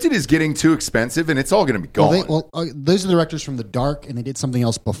 Scripted is getting too expensive, and it's all going to be gone. Those are the directors from The Dark, and they did something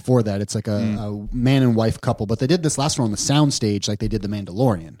else before that. It's like a man and wife couple, but they did this last one on the soundstage, like they did The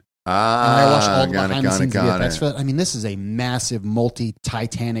Mandalorian. And I watched all the behind-the-scenes VFX for that. I mean, this is a massive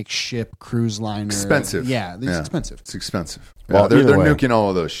multi-Titanic ship cruise liner. Expensive. Yeah, it's expensive. It's expensive. Well, they're nuking all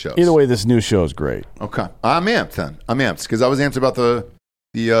of those shows. Either way, this new show is great. Okay, I'm amped then. I'm amped because I was amped about the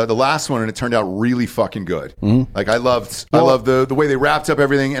last one, and it turned out really fucking good. Mm-hmm. Like I loved the way they wrapped up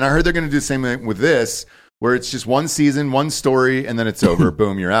everything, and I heard they're going to do the same thing with this, where it's just one season, one story, and then it's over.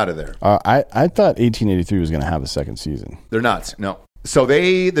 Boom, you're out of there. I thought 1883 was going to have a second season. They're not. No. So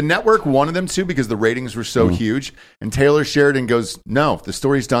the network wanted them to because the ratings were so huge, and Taylor Sheridan goes, "No, the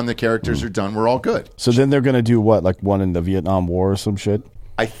story's done, the characters are done, we're all good." So then they're going to do what, like one in the Vietnam War or some shit?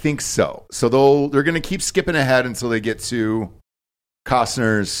 I think so. So they're going to keep skipping ahead until they get to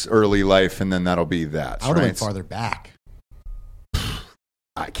Costner's early life, and then that'll be that. I would have went farther back.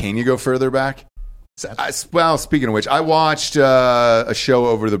 Can you go further back? Well, speaking of which, I watched a show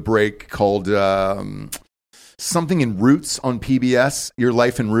over the break called something in Roots on PBS. Your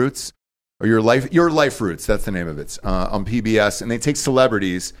Life in Roots, or Your Life Roots. That's the name of it on PBS. And they take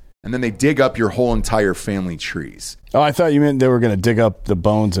celebrities and then they dig up your whole entire family trees. Oh, I thought you meant they were going to dig up the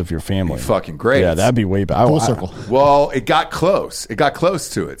bones of your family. Fucking great. Yeah, that'd be way better. Full circle. Well, it got close. It got close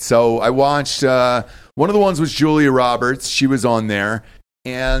to it. So I watched, one of the ones was Julia Roberts. She was on there.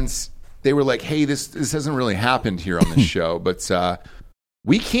 And they were like, hey, this hasn't really happened here on this show, but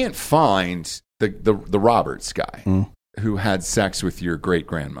we can't find the Roberts guy who had sex with your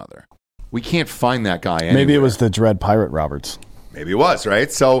great-grandmother. We can't find that guy anywhere. Maybe it was the Dread Pirate Roberts. Maybe it was,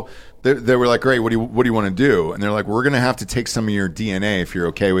 right? So they were like, great, what do you want to do? And they're like, we're going to have to take some of your DNA if you're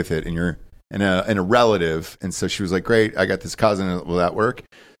okay with it, and you're and a relative. And so she was like, great, I got this cousin. Will that work?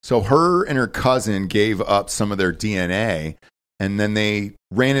 So her and her cousin gave up some of their DNA, and then they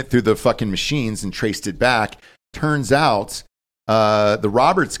ran it through the fucking machines and traced it back. Turns out the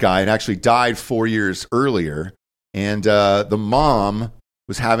Roberts guy had actually died 4 years earlier, and the mom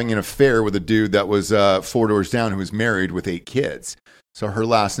was having an affair with a dude that was 4 doors down who was married with 8 kids. So her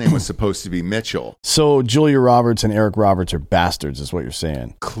last name was supposed to be Mitchell. So Julia Roberts and Eric Roberts are bastards, is what you're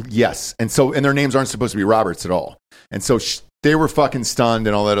saying. Yes. And their names aren't supposed to be Roberts at all. And so they were fucking stunned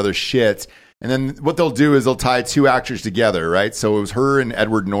and all that other shit. And then what they'll do is they'll tie 2 actors together, right? So it was her and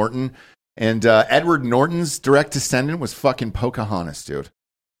Edward Norton. And Edward Norton's direct descendant was fucking Pocahontas, dude.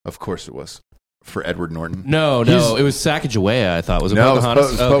 Of course it was. For Edward Norton. No, it was Sacagawea, I thought. Was it Pocahontas?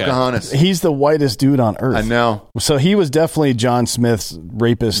 It was Pocahontas. He's the whitest dude on earth. I know. So he was definitely John Smith's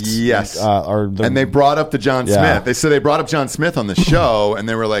rapist. Yes. And they brought up the John Smith. They brought up John Smith on the show, and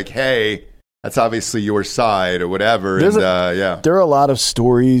they were like, hey, that's obviously your side or whatever. There are a lot of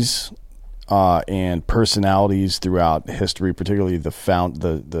stories and personalities throughout history, particularly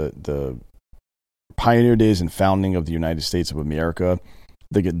the pioneer days and founding of the United States of America.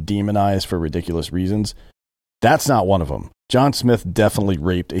 They get demonized for ridiculous reasons. That's not one of them. John Smith definitely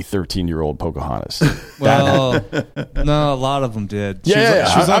raped a 13-year-old Pocahontas. Well, no, a lot of them did.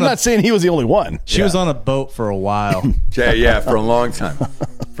 I'm not saying he was the only one. She was on a boat for a while. For a long time.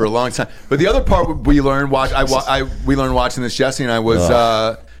 But the other part we learned watching this, Jesse and I, was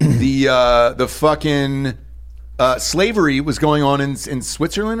the fucking slavery was going on in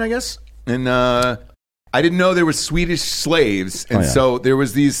Switzerland, I guess. And I didn't know there were Swedish slaves, and so there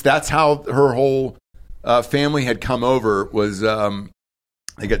was these. That's how her whole family had come over. Was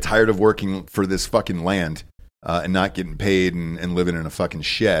they got tired of working for this fucking land and not getting paid and living in a fucking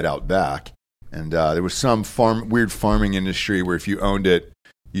shed out back. And there was some weird farming industry where if you owned it,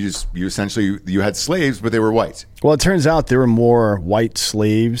 you essentially had slaves, but they were white. Well, it turns out there were more white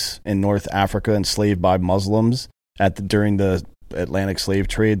slaves in North Africa enslaved by Muslims during the Atlantic slave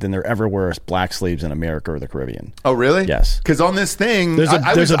trade than there ever were black slaves in America or the Caribbean. Oh, really? Yes. Because on this thing,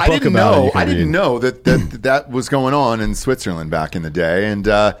 I didn't know that was going on in Switzerland back in the day, and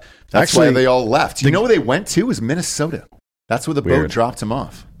that's why they all left. You know where they went to? Was Minnesota. That's where the boat dropped them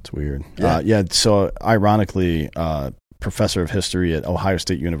off. It's weird. So ironically, professor of history at Ohio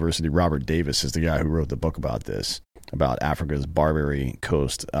State University, Robert Davis, is the guy who wrote the book about this, about Africa's Barbary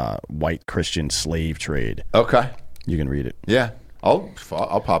Coast white Christian slave trade. Okay. You can read it. Yeah.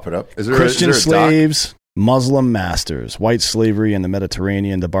 I'll pop it up. Christian slaves, Muslim masters, white slavery in the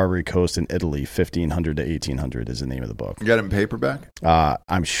Mediterranean, the Barbary Coast in Italy, 1500 to 1800 is the name of the book. You got it in paperback?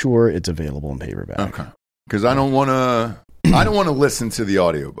 I'm sure it's available in paperback. Okay. Because I don't want to listen to the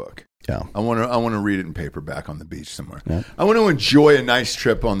audiobook. Yeah. I want to read it in paperback on the beach somewhere. Yeah. I want to enjoy a nice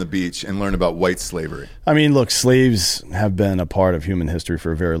trip on the beach and learn about white slavery. I mean, look, slaves have been a part of human history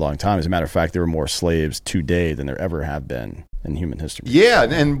for a very long time. As a matter of fact, there are more slaves today than there ever have been in human history. Yeah,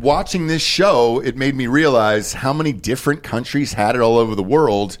 and watching this show, it made me realize how many different countries had it all over the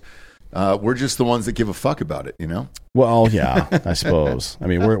world. We're just the ones that give a fuck about it, you know? Well, yeah, I suppose. I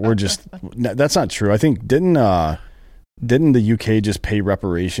mean, we're just that's not true. I think didn't the UK just pay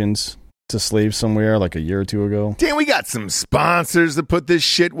reparations to slaves somewhere like a year or two ago? Damn, we got some sponsors to put this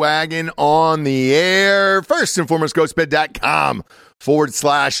shit wagon on the air. First and foremost,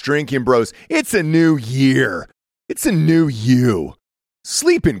 ghostbed.com/drinking bros. It's a new year. It's a new you.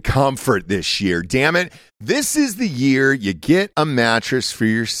 Sleep in comfort this year, damn it. This is the year you get a mattress for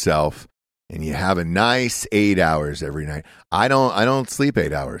yourself and you have a nice 8 hours every night. I don't sleep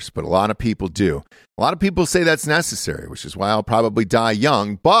 8 hours, but a lot of people do. A lot of people say that's necessary, which is why I'll probably die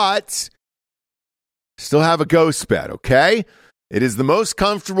young, but still have a ghost bed, okay? It is the most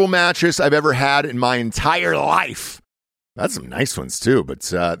comfortable mattress I've ever had in my entire life. That's some nice ones too, but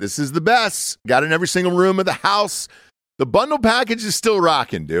this is the best. Got it in every single room of the house. The bundle package is still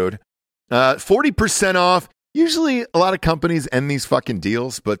rocking, dude. 40% off. Usually a lot of companies end these fucking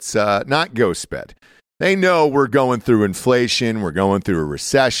deals, but not GhostBed. They know we're going through inflation. We're going through a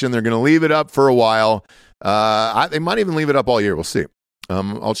recession. They're going to leave it up for a while. They might even leave it up all year. We'll see.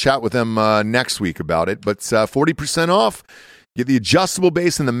 I'll chat with them next week about it, but 40% off. Get the adjustable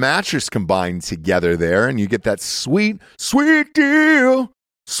base and the mattress combined together there, and you get that sweet, sweet deal.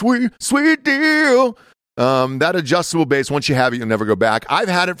 Sweet, sweet deal. That adjustable base, once you have it, you'll never go back. I've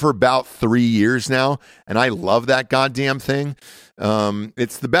had it for about 3 years now, and I love that goddamn thing.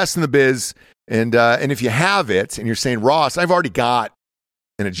 It's the best in the biz, and if you have it, and you're saying, Ross, I've already got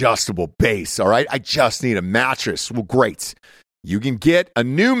an adjustable base, all right? I just need a mattress. Well, great. You can get a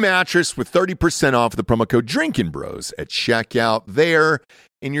new mattress with 30% off the promo code Drinking Bros at checkout there,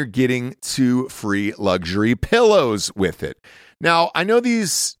 and you're getting 2 free luxury pillows with it. Now, I know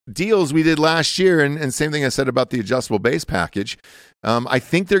these deals we did last year, and same thing I said about the adjustable base package. I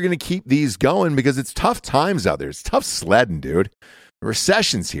think they're going to keep these going because it's tough times out there. It's tough sledding, dude. The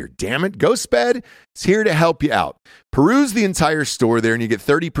recession's here, damn it. GhostBed is here to help you out. Peruse the entire store there, and you get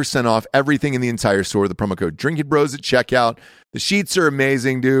 30% off everything in the entire store. The promo code Drinking Bros at checkout. The sheets are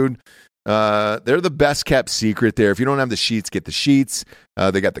amazing, dude. They're the best kept secret there. If you don't have the sheets, get the sheets.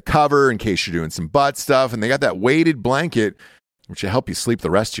 They got the cover in case you're doing some butt stuff, and they got that weighted blanket, which will help you sleep the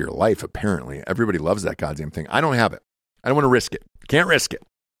rest of your life, apparently. Everybody loves that goddamn thing. I don't have it. I don't want to risk it. Can't risk it.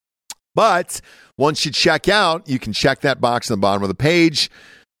 But once you check out, you can check that box on the bottom of the page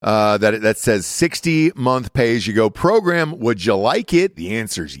that says 60-month pay-as-you-go program. Would you like it? The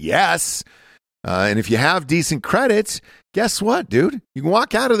answer is yes. And if you have decent credits, guess what, dude? You can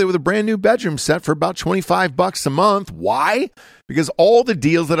walk out of there with a brand new bedroom set for about $25 a month. Why? Because all the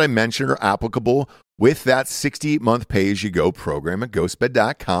deals that I mentioned are applicable with that 60-month pay-as-you-go program at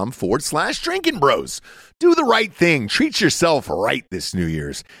ghostbed.com/drinking bros. Do the right thing. Treat yourself right this New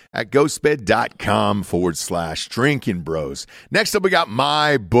Year's at ghostbed.com/drinking bros. Next up, we got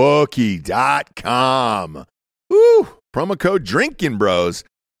mybookie.com. Woo! Promo code Drinking Bros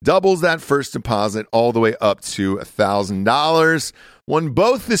doubles that first deposit all the way up to $1,000. Won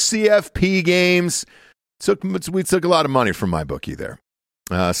both the CFP games. We took a lot of money from MyBookie there.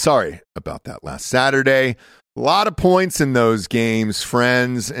 Sorry about that last Saturday. A lot of points in those games,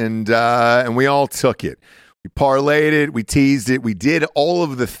 friends, and we all took it. We parlayed it, we teased it, we did all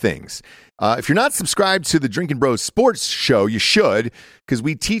of the things. If you're not subscribed to the Drinking Bros Sports Show, you should, because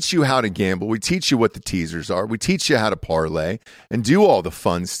we teach you how to gamble. We teach you what the teasers are. We teach you how to parlay and do all the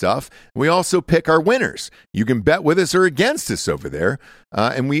fun stuff. We also pick our winners. You can bet with us or against us over there.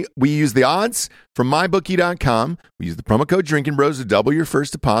 And we use the odds from mybookie.com. We use the promo code Drinking Bros to double your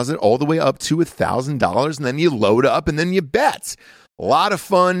first deposit all the way up to $1,000. And then you load up and then you bet. A lot of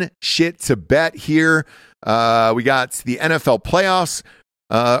fun shit to bet here. We got the NFL playoffs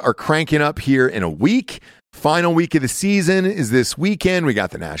are cranking up here in a week. Final week of the season is this weekend. We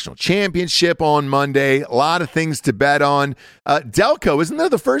got the national championship on Monday. A lot of things to bet on. Delco, isn't there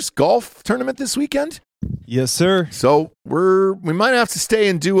the first golf tournament this weekend? Yes, sir. So we might have to stay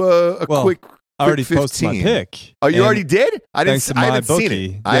and do a quick. I already posted my pick. Oh, you already did? I haven't seen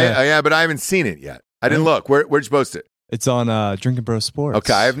it. Yeah. But I haven't seen it yet. I didn't look. Where'd you post it? It's on Drinking Bros Sports.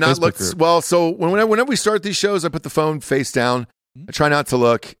 Okay, I have not Facebook looked. Group. Well, so whenever we start these shows, I put the phone face down. I try not to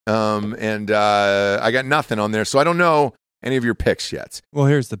look, and I got nothing on there, so I don't know any of your picks yet. Well,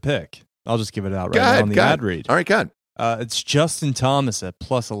 here's the pick. I'll just give it out right now on the ad read. All right, go ahead. It's Justin Thomas at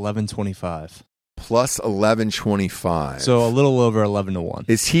plus 1125. Plus 1125. So a little over 11-1.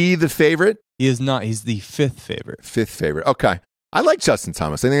 Is he the favorite? He is not. He's the fifth favorite. Okay. I like Justin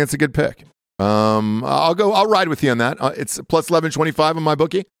Thomas. I think that's a good pick. I'll ride with you on that. It's plus 1125 on my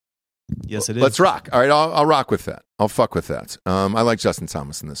bookie. Yes, it is. Let's rock. All right, I'll rock with that. I'll fuck with that. I like Justin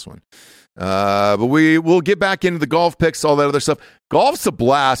Thomas in this one. But we'll get back into the golf picks, all that other stuff. Golf's a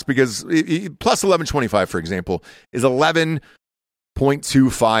blast because plus 1125, for example, is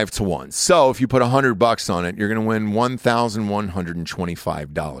 11.25 to 1. So if you put $100 on it, you're going to win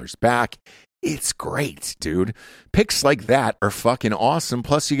 $1,125 back. It's great, dude. Picks like that are fucking awesome.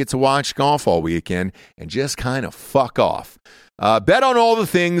 Plus, you get to watch golf all weekend and just kind of fuck off. Bet on all the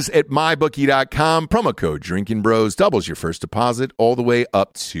things at mybookie.com. Promo code Drinking Bros doubles your first deposit all the way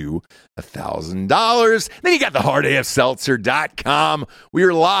up to $1,000. Then you got the hardafseltzer.com. We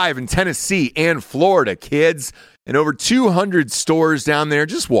are live in Tennessee and Florida, kids. And over 200 stores down there.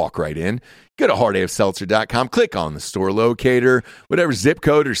 Just walk right in. Go to hardafseltzer.com. Click on the store locator, whatever zip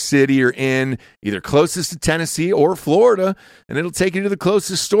code or city you're in, either closest to Tennessee or Florida, and it'll take you to the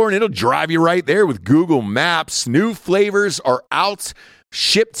closest store, and it'll drive you right there with Google Maps. New flavors are out,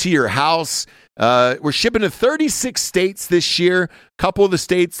 shipped to your house. We're shipping to 36 states this year. A couple of the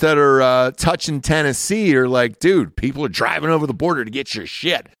states that are touching Tennessee are like, dude, people are driving over the border to get your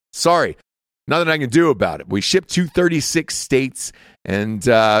shit. Sorry. Nothing I can do about it. We ship to 36 states and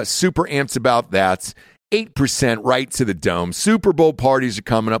super amped about that. 8% right to the dome. Super Bowl parties are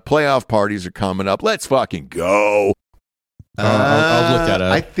coming up. Playoff parties are coming up. Let's fucking go. I'll look that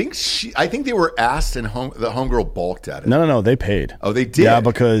up. I think they were asked and the homegirl balked at it. No, they paid. Oh, they did? Yeah,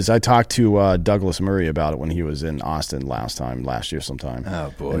 because I talked to Douglas Murray about it when he was in Austin last year sometime.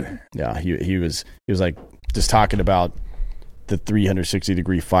 Oh, boy. And, yeah, he was like just talking about the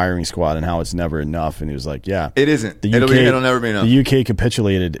 360-degree firing squad and how it's never enough, and he was like, yeah, it isn't. It'll never be enough. The UK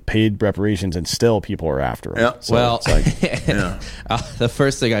capitulated, paid reparations, and still people are after him. Yeah. So well, it's like, the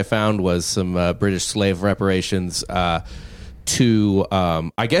first thing I found was some British slave reparations to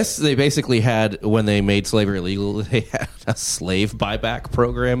I guess they basically had, when they made slavery illegal, they had a slave buyback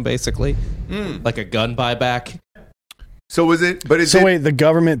program, basically, like a gun buyback. So was it? Wait, the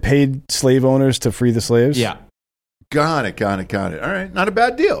government paid slave owners to free the slaves? Got Yeah. it. All right, not a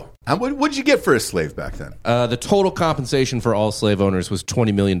bad deal. What'd you get for a slave back then? The total compensation for all slave owners was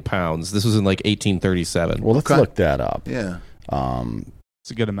 20 million pounds. This was in like 1837. Well, let's look that up. Yeah.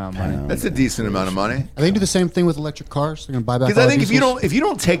 It's a good amount of money. That's a decent amount of money. Are they going to do the same thing with electric cars? They're going to buy back. Because I think if you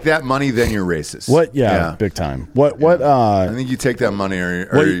don't take that money, then you're racist. What? Yeah, big time. What? I think you take that money,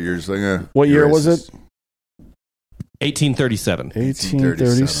 or you're just like. What year was it? 1837.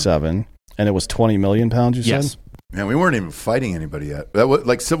 1837, and it was 20 million pounds. You said? Yes. Man, we weren't even fighting anybody yet. That was,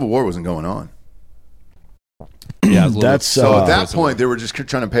 like, Civil War wasn't going on. Yeah, so at that point, they were just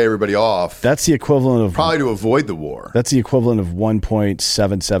trying to pay everybody off. That's the equivalent of probably to avoid the war. That's the equivalent of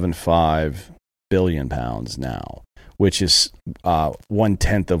 1.775 billion pounds now, which is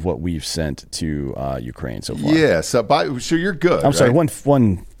 1/10 of what we've sent to Ukraine so far. Yeah, so you're good. I'm sorry,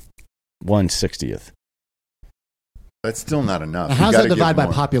 1/60th. That's still not enough. How's that divide by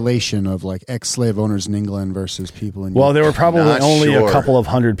population of like ex-slave owners in England versus people in? Well, there were probably only a couple of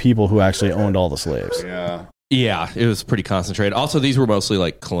hundred people who actually owned all the slaves. Yeah, it was pretty concentrated. Also, these were mostly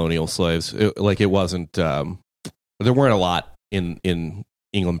like colonial slaves. It wasn't. There weren't a lot in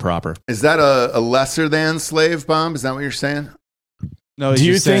England proper. Is that a lesser than slave bomb? Is that what you're saying? No. Do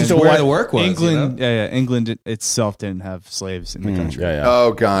you think where the work was? England, England itself didn't have slaves in the country. Yeah.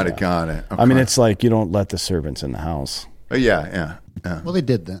 Oh, got it. Okay. I mean, it's like you don't let the servants in the house. Oh, yeah. Well, they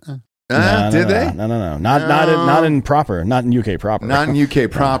did that. Did they? No. Not in UK proper. Not in UK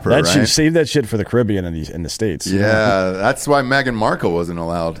proper. Right? Save that shit for the Caribbean and in the States. Yeah, that's why Meghan Markle wasn't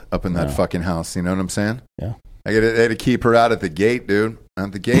allowed up in that fucking house. You know what I'm saying? Yeah. They had to keep her out at the gate, dude.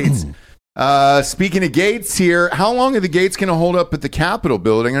 At the gates. Speaking of gates here, how long are the gates going to hold up at the Capitol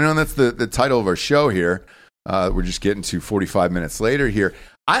building? I know that's the title of our show here. We're just getting to 45 minutes later here.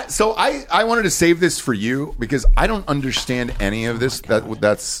 I wanted to save this for you because I don't understand any of this.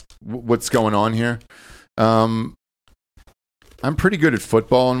 That's what's going on here. I'm pretty good at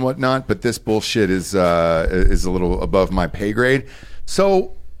football and whatnot, but this bullshit is a little above my pay grade.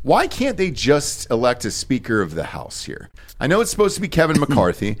 So why can't they just elect a Speaker of the House here? I know it's supposed to be Kevin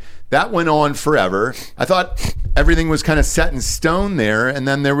McCarthy. That went on forever. I thought everything was kind of set in stone there, and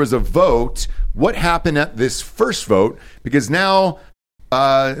then there was a vote. What happened at this first vote? Because now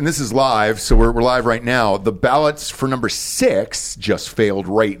and this is live, so we're live right now. The ballots for number 6 just failed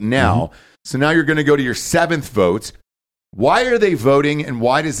right now. Mm-hmm. So now you're going to go to your 7th vote. Why are they voting, and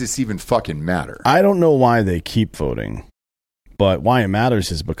why does this even fucking matter? I don't know why they keep voting, but why it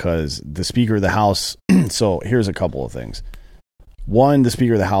matters is because the Speaker of the House. So here's a couple of things. One, the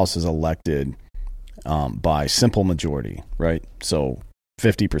Speaker of the House is elected by simple majority, right? So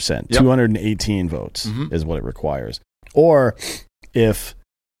 50%, 218 votes is what it requires. Or if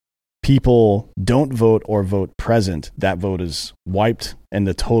people don't vote or vote present, that vote is wiped and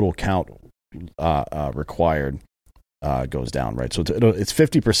the total count required goes down, right? So it's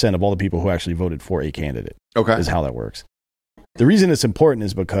 50% of all the people who actually voted for a candidate. Okay. Is how that works. The reason it's important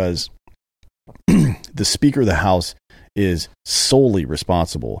is because the Speaker of the House is solely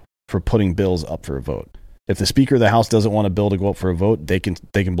responsible for putting bills up for a vote. If the Speaker of the House doesn't want a bill to go up for a vote, they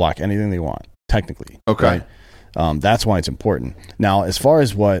can block anything they want, technically. Okay. Right? That's why it's important. Now, as far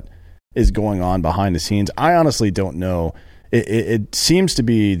as what is going on behind the scenes, I honestly don't know. It seems to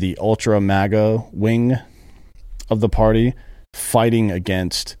be the ultra MAGA wing of the party fighting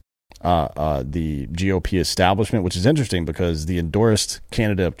against the GOP establishment, which is interesting because the endorsed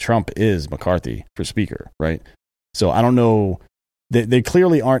candidate of Trump is McCarthy for Speaker, right? So I don't know. They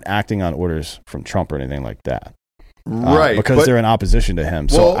clearly aren't acting on orders from Trump or anything like that. Right. Because they're in opposition to him.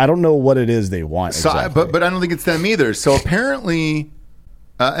 So I don't know what it is they want. So, exactly. But I don't think it's them either. So apparently,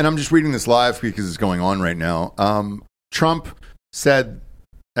 and I'm just reading this live because it's going on right now. Trump said,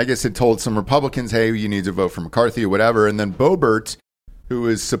 I guess had told some Republicans, hey, you need to vote for McCarthy or whatever. And then Boebert, who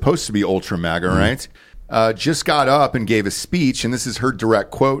is supposed to be ultra MAGA, right, just got up and gave a speech. And this is her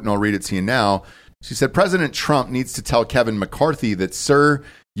direct quote, and I'll read it to you now. She said, President Trump needs to tell Kevin McCarthy that, sir,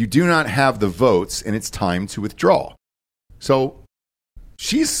 you do not have the votes and it's time to withdraw. So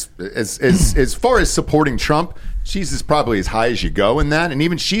she's, as far as supporting Trump, she's probably as high as you go in that. And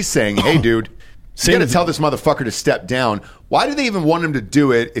even she's saying, hey, dude, you got to tell this motherfucker to step down. Why do they even want him to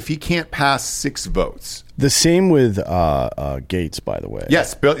do it if he can't pass 6 votes? The same with Gates, by the way.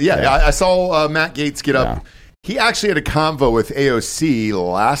 Yes. I saw Matt Gaetz get up. He actually had a convo with AOC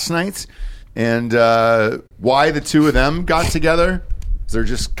last night. And why the two of them got together? They're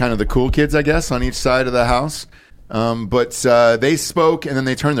just kind of the cool kids, I guess, on each side of the house. But they spoke, and then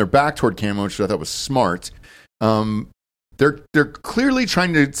they turned their back toward camera, which I thought was smart. They're clearly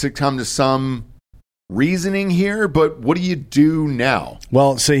trying to come to some reasoning here, but what do you do now?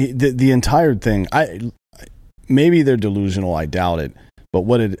 Well, see, the entire thing, maybe they're delusional, I doubt it, but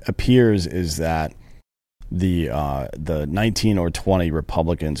what it appears is that the 19 or 20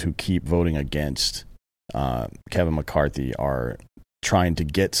 Republicans who keep voting against Kevin McCarthy are trying to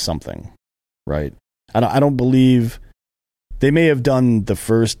get something, right? I don't believe they may have done the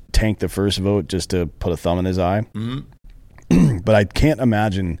first vote just to put a thumb in his eye, but I can't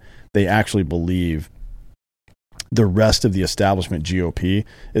imagine they actually believe the rest of the establishment GOP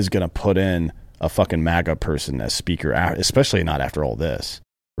is going to put in a fucking MAGA person as speaker, especially not after all this,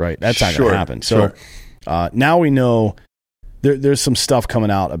 right? That's not going to happen. So now we know there's some stuff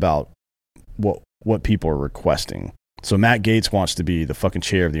coming out about what people are requesting. So Matt Gaetz wants to be the fucking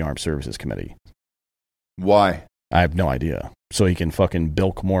chair of the Armed Services Committee. Why? I have no idea. So he can fucking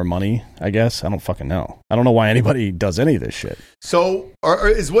bilk more money, I guess. I don't fucking know. I don't know why anybody does any of this shit. So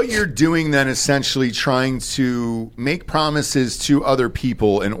is what you're doing then essentially trying to make promises to other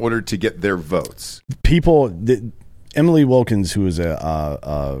people in order to get their votes? Emily Wilkins, who is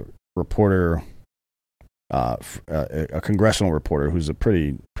a reporter, a congressional reporter who's a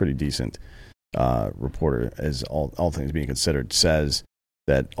pretty decent reporter, as all things being considered, says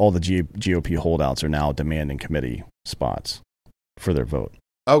that all the GOP holdouts are now demanding committee spots for their vote.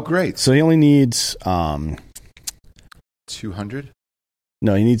 Oh, great. So he only needs 200?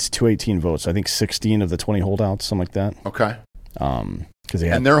 No, he needs 218 votes. I think 16 of the 20 holdouts, something like that. Okay. And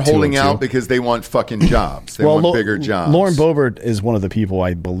they're holding out because they want fucking jobs. They want bigger jobs. Lauren Boebert is one of the people,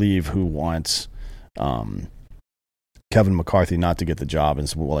 I believe, who wants Kevin McCarthy not to get the job and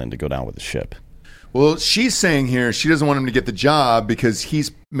is willing to go down with the ship. Well, she's saying here she doesn't want him to get the job because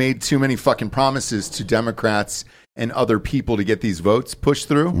he's made too many fucking promises to Democrats and other people to get these votes pushed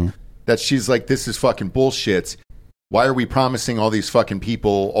through. That she's like, this is fucking bullshit. Why are we promising all these fucking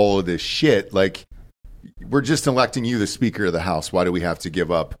people all of this shit? Like, we're just electing you the Speaker of the House. Why do we have to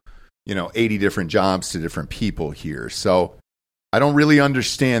give up, 80 different jobs to different people here? So I don't really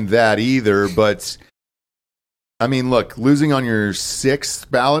understand that either, but I mean, look, losing on your 6th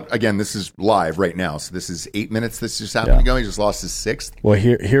ballot, again, this is live right now. So this is 8 minutes this just happened to go. He just lost his 6th. Well,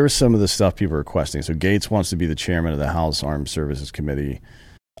 here's some of the stuff people are requesting. So Gaetz wants to be the chairman of the House Armed Services Committee.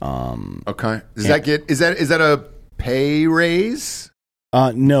 Okay. Is that a pay raise?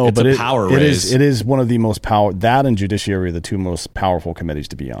 No, It's but a power raise. It is one of the most power. That and judiciary are the two most powerful committees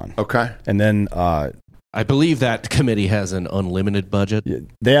to be on. Okay. And then I believe that committee has an unlimited budget.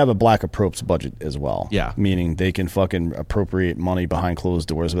 they have a black approps budget as well. Yeah. Meaning they can fucking appropriate money behind closed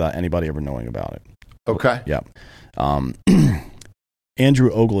doors without anybody ever knowing about it. Okay. Yeah.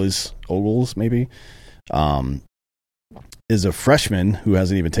 Andrew Ogles maybe, is a freshman who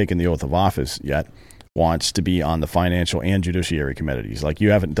hasn't even taken the oath of office yet, wants to be on the financial and judiciary committees. Like,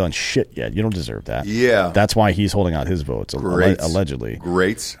 you haven't done shit yet. You don't deserve that. Yeah. That's why he's holding out his votes, Great. allegedly.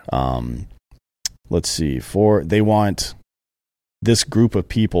 Great. Let's see. They want this group of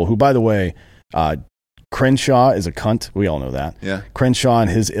people who, by the way, Crenshaw is a cunt. We all know that. Yeah. Crenshaw and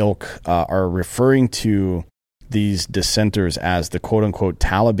his ilk are referring to these dissenters as the quote-unquote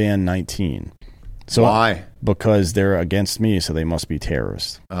Taliban 19. So, why? Because they're against me, so they must be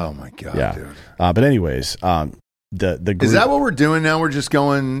terrorists. Oh, my God, Yeah. dude. But anyways, the group, Is that what we're doing now? We're just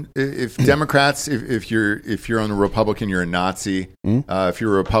going. If Democrats, if you're on the Republican, you're a Nazi. If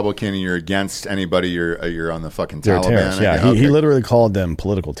you're a Republican and you're against anybody, you're on the fucking they're Taliban. terrorists? Yeah, Okay. he literally called them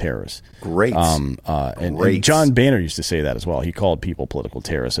political terrorists. Great. And Great. John Boehner used to say that as well. He called people political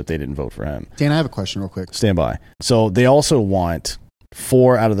terrorists if they didn't vote for him. Dan, I have a question real quick. Stand by. So they also want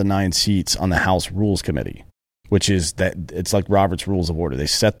 4 out of the 9 seats on the House Rules Committee, which is that it's like Robert's Rules of Order. They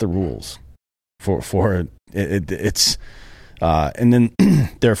set the rules for it's and then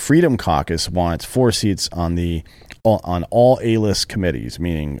their Freedom Caucus wants 4 seats on all A-list committees,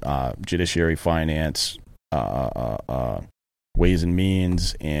 meaning Judiciary, Finance, Ways and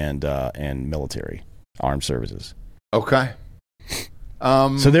Means, and Military Armed Services. Okay.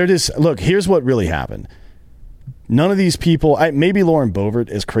 So they're just look. Here's what really happened. None of these people. Maybe Lauren Boebert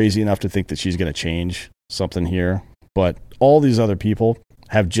is crazy enough to think that she's going to change something here, but all these other people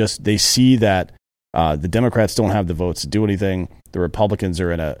they see that the Democrats don't have the votes to do anything. The Republicans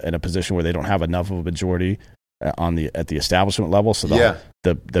are in a position where they don't have enough of a majority at the establishment level. So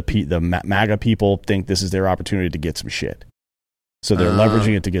the MAGA people think this is their opportunity to get some shit. So they're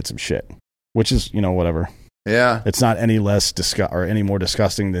leveraging it to get some shit, which is whatever. Yeah. It's not any less or any more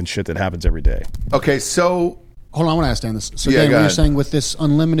disgusting than shit that happens every day. Okay, so Hold on, I want to ask Dan this. So, Yeah, Dan, go what you're ahead. saying with this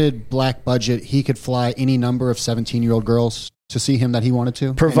unlimited black budget, he could fly any number of 17-year-old girls to see him that he wanted to?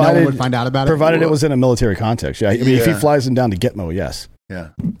 And no one would find out about it? Provided it was in a military context. Yeah. I mean, if he Yeah. flies them down to Gitmo, yes. yeah,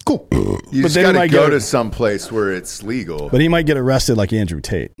 Cool. you just then got to might go get- to some place where it's legal. But he might get arrested like Andrew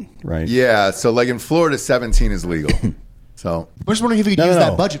Tate, right? Yeah, so like in Florida, 17 is legal. So, I'm just wondering if he could No, use no,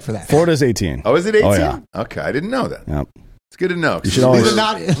 that no. budget for that. Florida's 18. oh, is it 18? Oh, yeah. Okay, I didn't know that. Yep. It's good to know. You should always- These are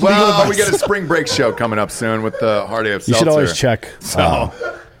not legal Well, we advice. got a spring break show coming up soon with the Hard AF You should always check. So,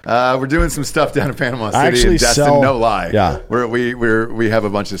 we're doing some stuff down in Panama City actually and Destin. sell- No lie. Yeah. We have a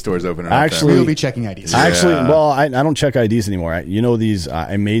bunch of stores opening. up Actually- We will be checking IDs. Actually, Yeah. well, I don't check IDs anymore. These,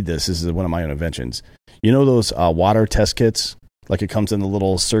 I made this. This is one of my own inventions. You know those water test kits? Like it comes in the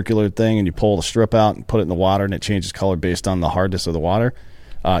little circular thing and you pull the strip out and put it in the water and it changes color based on the hardness of the water.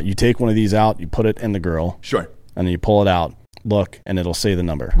 You take one of these out, you put it in the girl, there. Sure. and then you pull it out, look, and it'll say the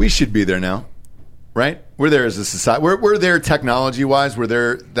number. We should be there now, right? We're there as a society. We're there technology wise. We're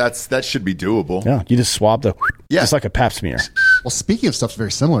there. That should be doable. Yeah, you just swab Yeah. just like a pap smear. Well, speaking of stuff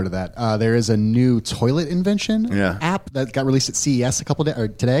very similar to that, there is a new toilet invention Yeah. app that got released at CES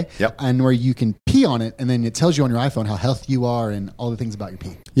today. Yep. And where you can pee on it, and then it tells you on your iPhone how healthy you are and all the things about your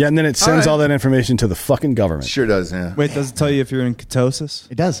pee. Yeah, and then it sends right. all that information to the fucking government. Sure does. Yeah. Wait, does it tell you if you're in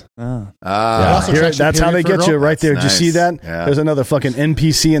ketosis? It does. Yeah, also tracks your that's how they period for get a you girl. right there. That's Did you see nice. that? Yeah. There's another fucking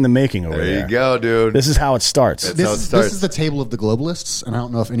NPC in the making over There there. you go, dude. This is how it starts. That's how it starts. This is the table of the globalists, and I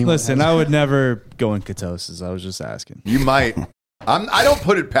don't know if anyone Listen, has- I would never go in ketosis. I was just asking. You might. I don't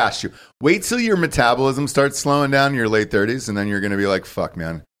put it past you. Wait till your metabolism starts slowing down in your late 30s, and then you're going to be like, "Fuck,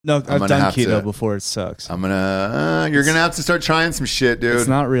 man." No, I'm I've gonna done have keto to- before. It sucks. You're gonna have to start trying some shit, dude. It's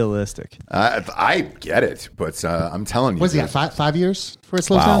not realistic. I get it, but I'm telling you. What is he dude. got? 5 years before it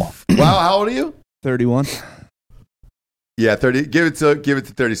slows down? Wow, how old are you? 31. Yeah, 30. Give it to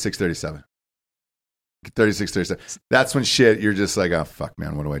 36, 37. 36, 37. That's when shit. You're just like, oh fuck,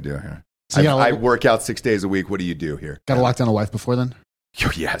 man. What do I do here? So you gotta I work out 6 days a week. What do you do here? Got to lock down a wife before then?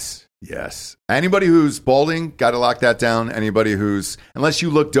 Yes. Anybody who's balding, got to lock that down. Anybody who's, unless you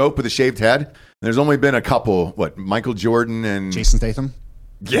look dope with a shaved head, there's only been a couple, Michael Jordan and Jason Statham?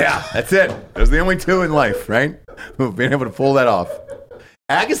 Yeah, that's it. Those are the only two in life, right? Who've been able to pull that off.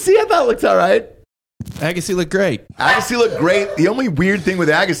 Agassi, I thought looked all right. Agassi looked great. Agassi looked great. The only weird thing with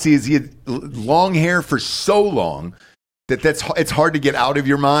Agassi is he had long hair for so long it's hard to get out of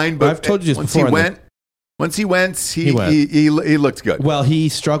your mind. But I've told you this once before. he went, Once he went, he looked good. Well, he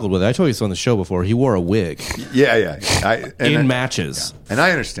struggled with it. I told you this on the show before. He wore a wig. Yeah. In matches. Yeah. And I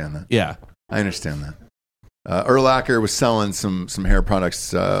understand that. Yeah. I understand that. Urlacher was selling some hair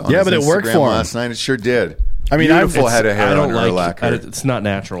products on his but it Instagram worked for him last night. It sure did. I mean, beautiful head of hair I don't on like Urlacher. it's not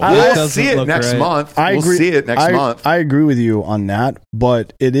natural. We'll see it next month. We'll see it next month. I agree with you on that,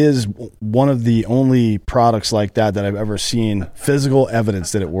 but it is one of the only products like that I've ever seen physical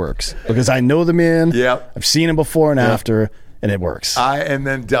evidence that it works. Because I know the man. Yep. I've seen him before and after, and it works. And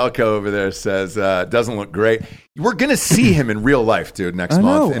then Delco over there says, doesn't look great. We're going to see him in real life, dude, next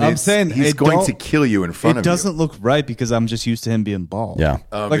month. And I'm saying he's going to kill you in front of you. It doesn't look right because I'm just used to him being bald. Yeah.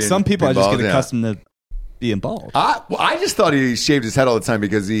 Like some people, I just get accustomed to being bald. I just thought he shaved his head all the time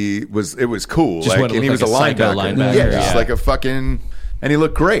because it was cool. Just and he was a linebacker. Yeah, just like a fucking, and he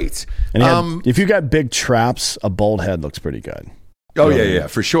looked great. And if you got big traps, a bald head looks pretty good. Oh, yeah,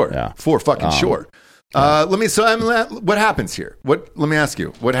 for sure. Yeah. For fucking sure. What happens here? Let me ask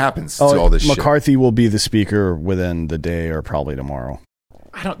you, what happens to all this McCarthy will be the speaker within the day or probably tomorrow.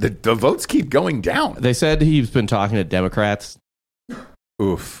 The votes keep going down. They said he's been talking to Democrats.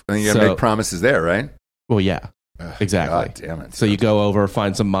 Oof. And you got to make promises there, right? Well, yeah. Exactly. God damn it. So you go over,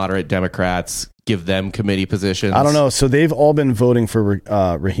 find some moderate Democrats, give them committee positions. I don't know. So they've all been voting for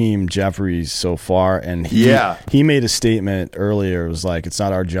Raheem Jeffries so far, and he made a statement earlier. It was like, it's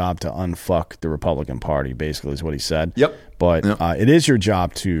not our job to unfuck the Republican Party, basically is what he said. Yep. But it is your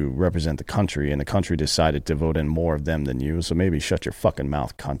job to represent the country, and the country decided to vote in more of them than you, so maybe shut your fucking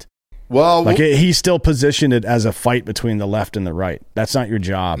mouth, cunt. Well, he still positioned it as a fight between the left and the right. That's not your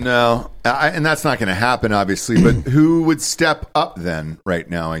job. No, and that's not going to happen, obviously. But who would step up then right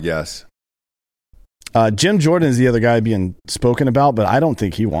now, I guess? Jim Jordan is the other guy being spoken about, but I don't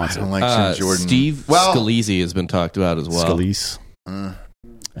think he wants it. I don't like Jim Jordan. Steve Scalise has been talked about as well. Scalise?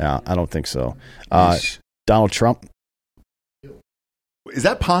 Yeah, I don't think so. Donald Trump? Is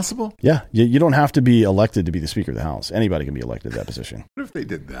that possible? Yeah. You don't have to be elected to be the Speaker of the House. Anybody can be elected to that position. What if they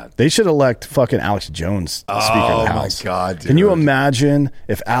did that? They should elect fucking Alex Jones the Speaker of the House. Oh, my God, dude. Can you imagine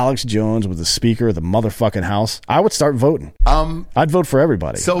if Alex Jones was the Speaker of the motherfucking House? I would start voting. I'd vote for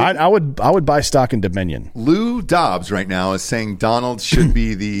everybody. So I would buy stock in Dominion. Lou Dobbs right now is saying Donald should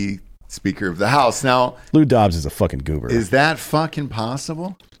be the Speaker of the House. Now, Lou Dobbs is a fucking goober. Is that fucking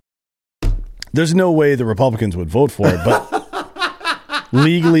possible? There's no way the Republicans would vote for it, but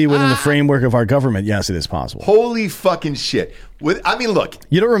legally within the framework of our government, yes, it is possible. Holy fucking shit. Look.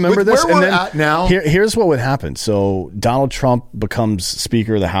 You don't remember this? Where we're at now? Here's what would happen. So Donald Trump becomes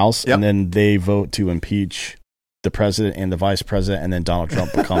Speaker of the House, and then they vote to impeach the president and the vice president, and then Donald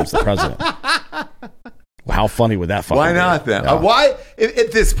Trump becomes the president. How funny would that fucking Why not be? then? Yeah. Why,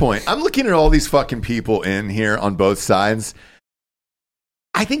 at this point, I'm looking at all these fucking people in here on both sides.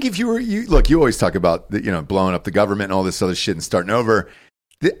 I think if you always talk about blowing up the government and all this other shit and starting over.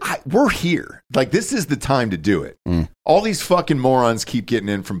 We're here. Like, this is the time to do it. All these fucking morons keep getting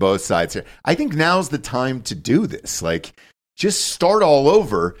in from both sides here. I think now's the time to do this. Like, just start all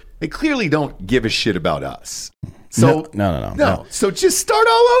over. They clearly don't give a shit about us. So no. So just start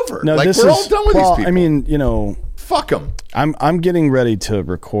all over. No, like, we're all done with these people. I mean, fuck them. I'm getting ready to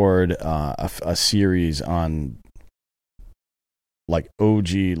record a series on like OG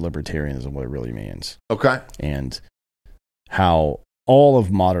libertarianism, what it really means. Okay. And how all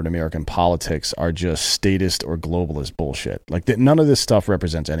of modern American politics are just statist or globalist bullshit. Like, none of this stuff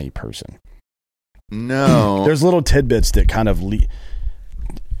represents any person. No. There's little tidbits that kind of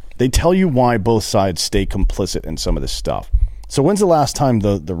they tell you why both sides stay complicit in some of this stuff. So when's the last time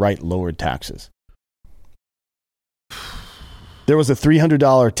the right lowered taxes? There was a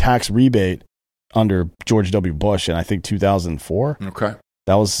 $300 tax rebate under George W. Bush in, I think, 2004. Okay.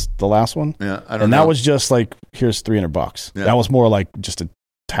 That was the last one? Yeah, I don't know. And that was just like, here's $300. Yeah. That was more like just a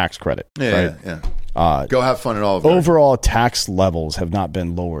tax credit. Yeah, right? yeah. Go have fun at all. Overall, tax levels have not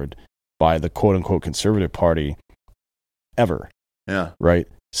been lowered by the quote-unquote conservative party ever. Yeah. Right?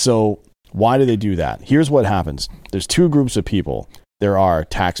 So why do they do that? Here's what happens. There's two groups of people. There are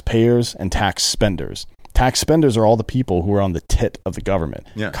taxpayers and tax spenders. Tax spenders are all the people who are on the tit of the government.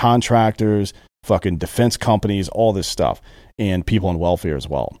 Yeah. Contractors, fucking defense companies, all this stuff. And people on welfare as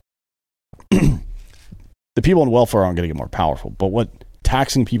well. The people on welfare aren't going to get more powerful. But what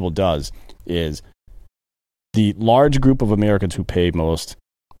taxing people does is the large group of Americans who pay most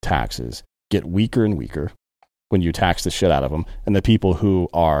taxes get weaker and weaker when you tax the shit out of them. And the people who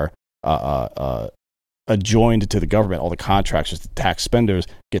are adjoined to the government, all the contractors, the tax spenders,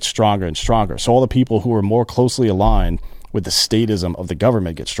 get stronger and stronger. So all the people who are more closely aligned with the statism of the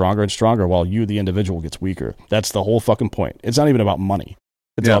government get stronger and stronger while you, the individual, gets weaker. That's the whole fucking point. It's not even about money.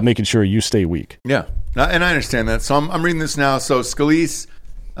 It's about making sure you stay weak. Yeah, and I understand that. So I'm reading this now. So Scalise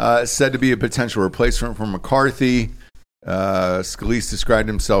said to be a potential replacement for McCarthy. Scalise described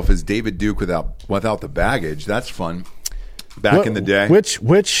himself as David Duke without the baggage. That's fun. Back in the day.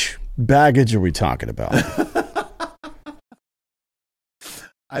 Which baggage are we talking about?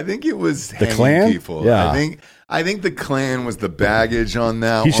 I think it was the Klan. People. Yeah, I think the Klan was the baggage on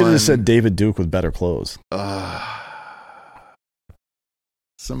that. He should have said David Duke with better clothes.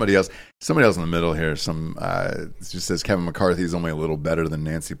 Somebody else in the middle here. It just says Kevin McCarthy is only a little better than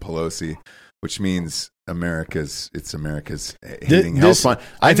Nancy Pelosi, which means America's hating health fund.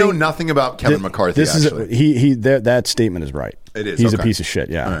 I know nothing about Kevin McCarthy. That statement is right. It is. He's a piece of shit.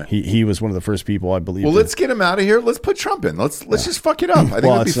 Yeah, right. He was one of the first people I believe. Well, let's get him out of here. Let's put Trump in. Let's just fuck it up. I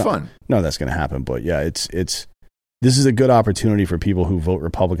think it'd be fun. No, that's going to happen. But yeah, this is a good opportunity for people who vote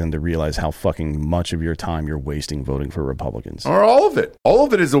Republican to realize how fucking much of your time you're wasting voting for Republicans. Or all of it. All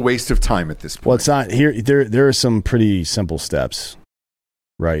of it is a waste of time at this point. Well, it's not here. There are some pretty simple steps,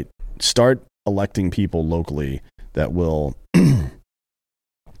 right? Start electing people locally that will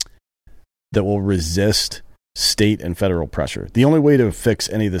resist state and federal pressure. The only way to fix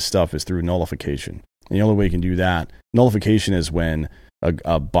any of this stuff is through nullification. And the only way you can do that, nullification is when a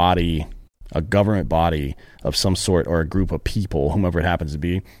government body of some sort or a group of people, whomever it happens to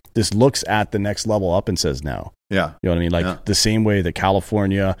be, just looks at the next level up and says no. Yeah. You know what I mean? Like the same way that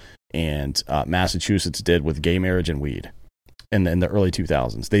California and Massachusetts did with gay marriage and weed in the early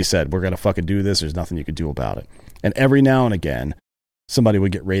 2000s. They said, we're going to fucking do this. There's nothing you can do about it. And every now and again, somebody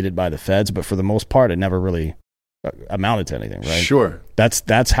would get raided by the feds, but for the most part, it never really amounted to anything, right? Sure.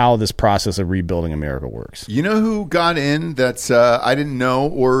 That's how this process of rebuilding America works. You know who got in that I didn't know,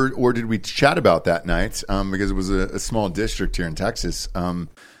 or did we chat about that night? Because it was a small district here in Texas.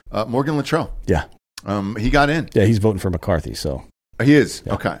 Morgan Luttrell. Yeah. He got in. Yeah, he's voting for McCarthy, so. He is?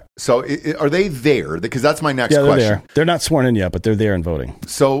 Yeah. Okay. So are they there? Because that's my next question. They're there. They're not sworn in yet, but they're there and voting.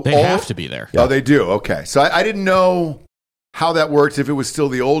 So they have to be there. Oh, they do? Okay. So I didn't know how that worked, if it was still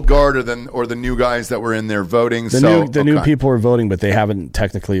the old guard or the new guys that were in there voting. The new people are voting, but they haven't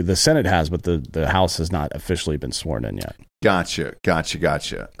technically. The Senate has, but the House has not officially been sworn in yet. Gotcha.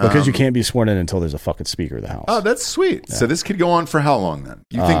 Because you can't be sworn in until there's a fucking Speaker of the House. Oh, that's sweet. Yeah. So this could go on for how long then?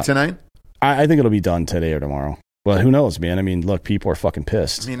 You think tonight? I think it'll be done today or tomorrow. Well, who knows, man? I mean, look, people are fucking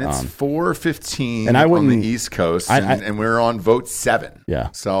pissed. I mean, it's 4:15 on the East Coast, and we're on vote 7.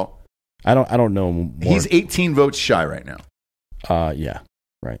 Yeah. So I don't know more. He's 18 votes shy right now. Yeah.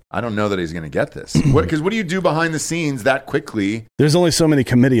 Right. I don't know that he's going to get this. Because what do you do behind the scenes that quickly? There's only so many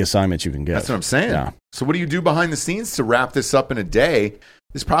committee assignments you can get. That's what I'm saying. Yeah. So what do you do behind the scenes to wrap this up in a day?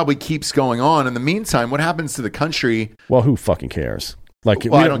 This probably keeps going on. In the meantime, what happens to the country? Well, who fucking cares? Like,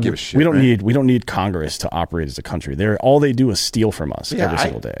 I don't give a shit. We don't need Congress to operate as a country. All they do is steal from us every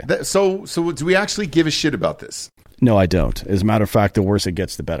single day. So do we actually give a shit about this? No, I don't. As a matter of fact, the worse it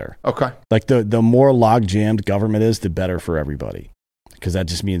gets, the better. Okay. Like the more log jammed government is, the better for everybody. Because that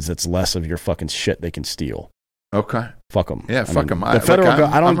just means that's less of your fucking shit they can steal. Okay. Fuck them. Yeah, fuck them. The federal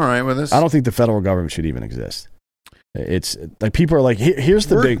I'm all right with this. I don't think the federal government should even exist. It's like people are like, here's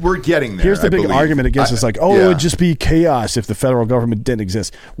the we're getting there. Here's the big argument against it's like, it would just be chaos if the federal government didn't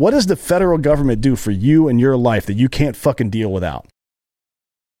exist. What does the federal government do for you and your life that you can't fucking deal without?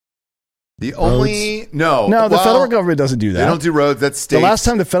 The only the federal government doesn't do that. They don't do roads. That's states. The last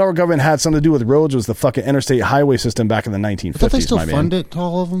time the federal government had something to do with roads was the fucking interstate highway system back in the 1950s. Don't they still fund it,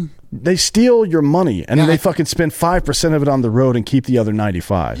 all of them? They steal your money and then they fucking spend 5% of it on the road and keep the other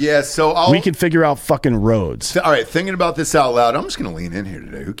 95. Yeah, so we can figure out fucking roads. All right, thinking about this out loud, I'm just going to lean in here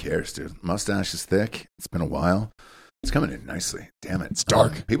today. Who cares, dude? Mustache is thick. It's been a while. It's coming in nicely. Damn it, it's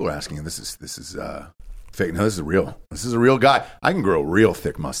dark. People are asking, this is fake. No, this is real. This is a real guy. I can grow a real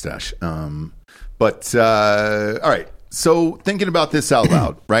thick mustache. But all right. So thinking about this out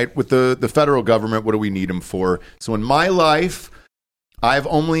loud, right? With the federal government, what do we need them for? So in my life, I've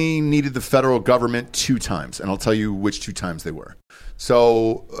only needed the federal government 2 times, and I'll tell you which 2 times they were.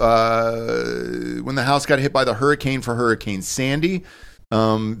 So when the house got hit by the hurricane for Hurricane Sandy,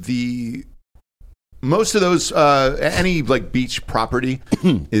 most of those any like beach property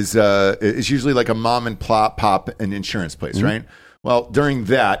is usually like a mom and pop an insurance place, right? Well, during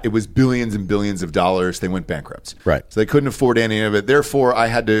that, it was billions and billions of dollars. They went bankrupt. Right. So they couldn't afford any of it. Therefore, I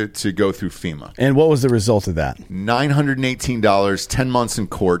had to go through FEMA. And what was the result of that? $918, 10 months in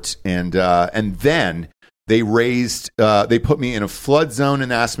court. And then they put me in a flood zone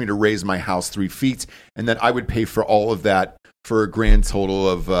and asked me to raise my house 3 feet. And then I would pay for all of that for a grand total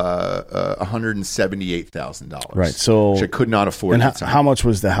of $178,000. Right. So, which I could not afford. And how much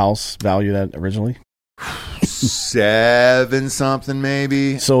was the house valued at originally? 7 something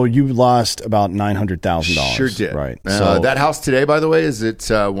maybe. So you lost about $900,000. Sure did. Right. So that house today, by the way, is at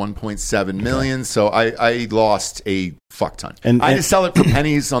 1.7 million. So I lost a fuck ton. And I had to sell it for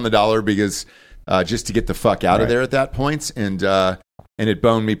pennies on the dollar because just to get the fuck out of there at that point, and it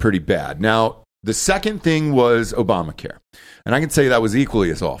boned me pretty bad. Now the second thing was Obamacare, and I can tell you that was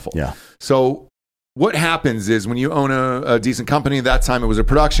equally as awful. Yeah. So what happens is when you own a decent company, at that time it was a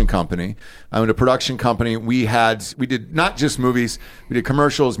production company. I owned a production company. We did not just movies, we did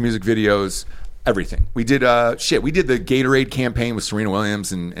commercials, music videos, everything. We did we did the Gatorade campaign with Serena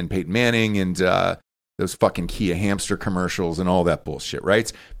Williams and Peyton Manning and those fucking Kia hamster commercials and all that bullshit, right?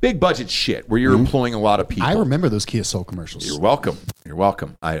 It's big budget shit where you're employing a lot of people. I remember those Kia Soul commercials. You're welcome. You're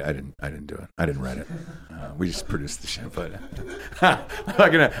welcome. I didn't do it. I didn't write it. We just produced the shit, but I'm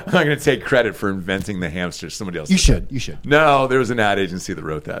not gonna take credit for inventing the hamster. Somebody else. You should. No, there was an ad agency that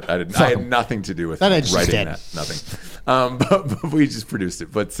wrote that. I had nothing to do with that writing that. Nothing. But we just produced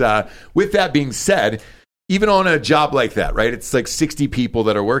it. But with that being said, even on a job like that, right? It's like 60 people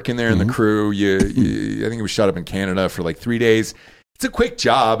that are working there in the crew. I think it was shot up in Canada for like 3 days. It's a quick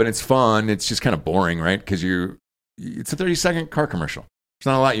job and it's fun. It's just kind of boring, right? Because it's a 30-second car commercial.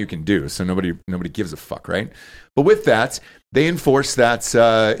 There's not a lot you can do, so nobody gives a fuck, right? But with that, they enforced that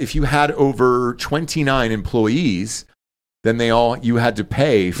if you had over 29 employees, then you had to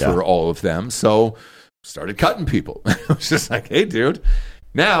pay for all of them. So started cutting people. It was just like, hey, dude.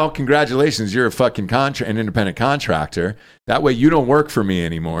 Now, congratulations, you're a fucking an independent contractor. That way you don't work for me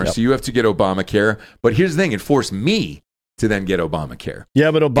anymore, so you have to get Obamacare. But here's the thing, it forced me to then get Obamacare.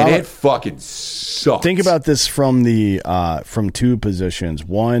 Yeah, but and it fucking sucks. Think about this from from two positions.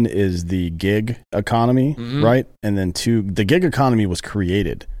 One is the gig economy, right? And then two, the gig economy was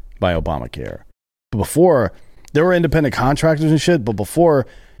created by Obamacare. Before, there were independent contractors and shit, but before,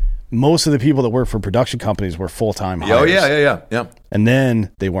 most of the people that work for production companies were full-time hires. Oh, yeah. And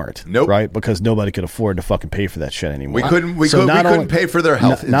then they weren't. Nope. Right? Because nobody could afford to fucking pay for that shit anymore. We couldn't pay for their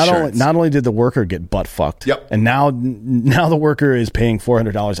health insurance. Not only did the worker get butt fucked, and now the worker is paying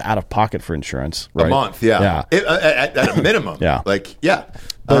 $400 out of pocket for insurance. Right? A month, yeah. At a minimum. Yeah.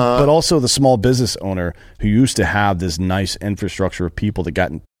 But also the small business owner who used to have this nice infrastructure of people that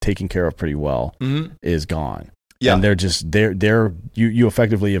got taken care of pretty well is gone. Yeah, and you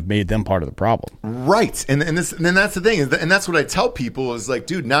effectively have made them part of the problem, right? And then that's the thing, and that's what I tell people is like,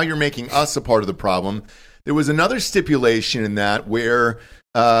 dude, now you're making us a part of the problem. There was another stipulation in that where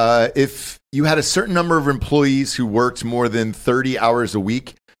if you had a certain number of employees who worked more than 30 hours a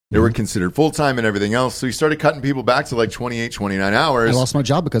week, they were considered full-time and everything else. So you started cutting people back to like 28, 29 hours. I lost my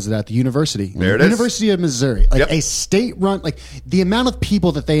job because of that at the university. There it is. University of Missouri. A state-run, the amount of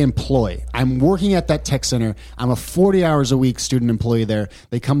people that they employ. I'm working at that tech center. I'm a 40 hours a week student employee there.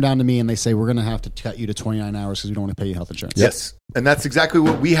 They come down to me and they say, we're going to have to cut you to 29 hours because we don't want to pay you health insurance. Yes. And that's exactly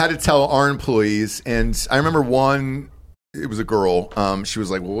what we had to tell our employees. And I remember it was a girl. She was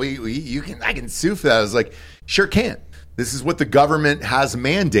like, well, I can sue for that. I was like, sure can. This is what the government has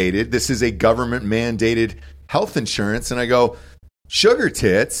mandated. This is a government mandated health insurance. And I go, sugar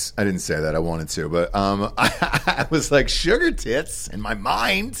tits. I didn't say that. I wanted to, but I was like, sugar tits in my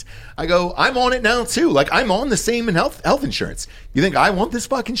mind. I go, I'm on it now too. Like I'm on the same health insurance. You think I want this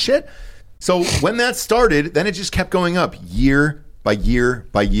fucking shit? So when that started, then it just kept going up year by year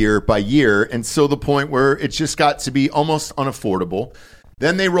by year by year. And so the point where it just got to be almost unaffordable.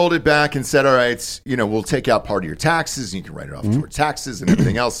 Then they rolled it back and said, all right, we'll take out part of your taxes and you can write it off toward taxes and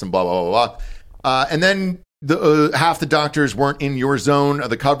everything else and blah, blah, blah, blah. And then half the doctors weren't in your zone of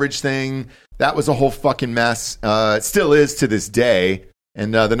the coverage thing. That was a whole fucking mess. It still is to this day.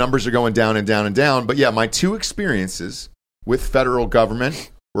 And the numbers are going down and down and down. But yeah, my two experiences with federal government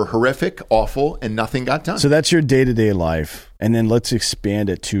were horrific, awful, and nothing got done. So that's your day-to-day life. And then let's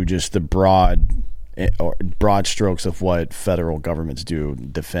expand it to just the broad strokes of what federal governments do.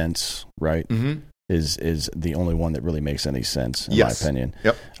 Defense, right, is the only one that really makes any sense, in my opinion.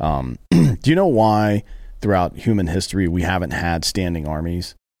 Yep. Do you know why throughout human history we haven't had standing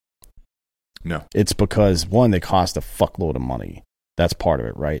armies? No. It's because, one, they cost a fuckload of money. That's part of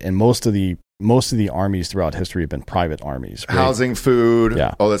it, right? And most of the armies throughout history have been private armies. Right? Housing, food.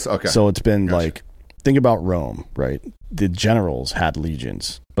 Yeah. Oh, that's okay. So it's been think about Rome, right? The generals had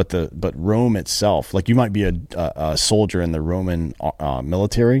legions, but Rome itself, like you might be a soldier in the Roman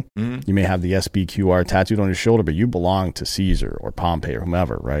military. You may have the SBQR tattooed on your shoulder, but you belong to Caesar or Pompey or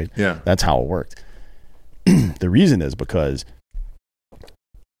whomever, right? Yeah. That's how it worked. The reason is because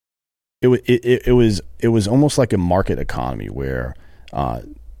it was almost like a market economy where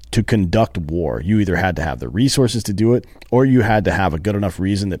to conduct war, you either had to have the resources to do it, or you had to have a good enough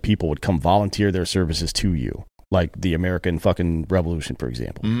reason that people would come volunteer their services to you. Like the American fucking Revolution, for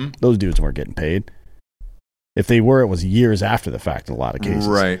example. Mm-hmm. Those dudes weren't getting paid. If they were, it was years after the fact in a lot of cases.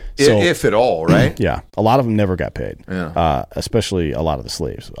 Right. So, if at all, right? Yeah. A lot of them never got paid. Yeah. Especially a lot of the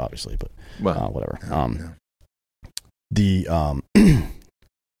slaves, obviously, but whatever. The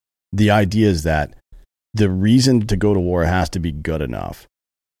idea is that the reason to go to war has to be good enough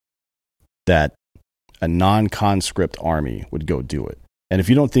that a non-conscript army would go do it. And if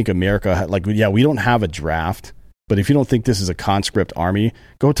you don't think America, we don't have a draft, but if you don't think this is a conscript army,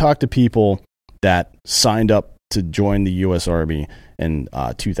 go talk to people that signed up to join the U.S. Army in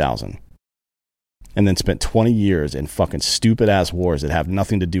 2000 and then spent 20 years in fucking stupid-ass wars that have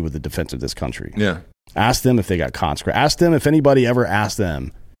nothing to do with the defense of this country. Yeah. Ask them if they got conscript. Ask them if anybody ever asked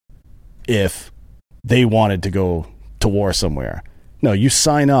them if they wanted to go to war somewhere. No, you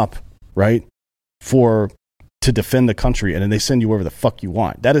sign up, right, to defend the country, and then they send you wherever the fuck you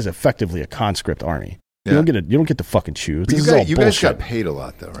want. That is effectively a conscript army. Yeah. You don't get to fucking choose. You guys got paid a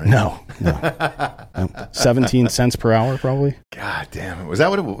lot, though, right? No. 17 cents per hour, probably. God damn it! Was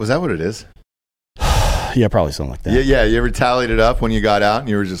that what it is? Yeah, probably something like that. Yeah. You ever tallied it up when you got out, and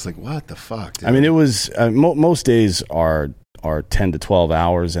you were just like, "What the fuck?" Dude? I mean, it was most days are 10 to 12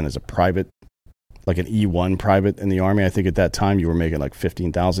 hours, and as a private, like an E1 private in the Army, I think at that time you were making like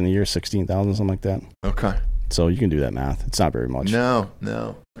 $15,000 a year, $16,000, something like that. Okay. So you can do that math. It's not very much. No.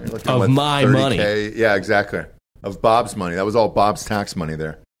 Of my money. Yeah, exactly. Of Bob's money. That was all Bob's tax money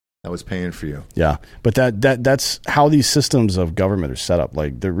there. That was paying for you. Yeah, but that's how these systems of government are set up.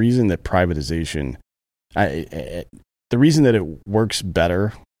 Like the reason that privatization, the reason that it works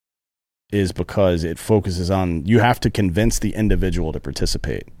better is because it focuses on, you have to convince the individual to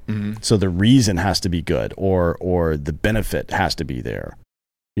participate. Mm-hmm. So the reason has to be good, or the benefit has to be there.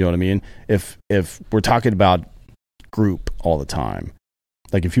 You know what I mean? If we're talking about group all the time,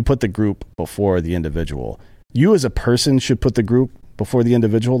 like if you put the group before the individual, you as a person should put the group before the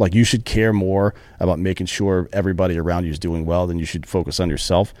individual. Like you should care more about making sure everybody around you is doing well than you should focus on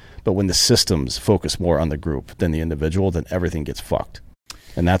yourself. But when the systems focus more on the group than the individual, then everything gets fucked.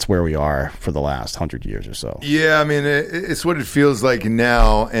 And that's where we are for the last 100 years or so. Yeah, I mean, it's what it feels like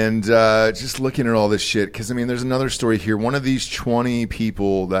now. And just looking at all this shit, because, I mean, there's another story here. One of these 20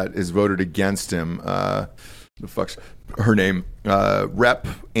 people that is voted against him, the fuck's her name? Rep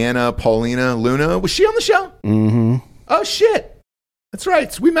Anna Paulina Luna. Was she on the show? Mm-hmm. Oh, shit. That's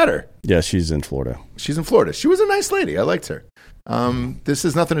right. We met her. Yeah, she's in Florida. She was a nice lady. I liked her. This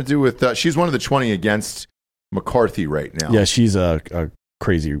has nothing to do with... she's one of the 20 against McCarthy right now. Yeah, she's a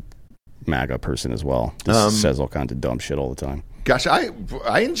crazy MAGA person as well. Says all kinds of dumb shit all the time. Gosh,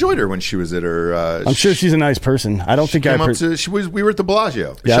 I enjoyed her when she was at her. I'm sure she's a nice person. I don't think we were at the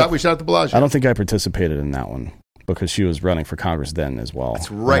Bellagio. We shot at the Bellagio. I don't think I participated in that one because she was running for Congress then as well.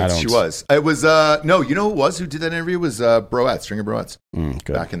 That's right, she was. It was no, you know who did that interview was Broettes, Stringer Broettes,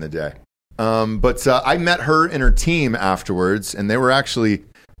 back in the day. But I met her and her team afterwards, and they were actually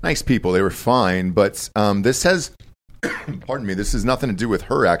nice people. They were fine, but this has. Pardon me, this has nothing to do with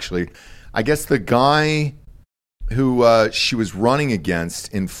her, actually. I guess the guy who she was running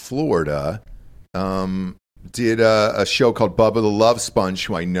against in Florida did a show called Bubba the Love Sponge,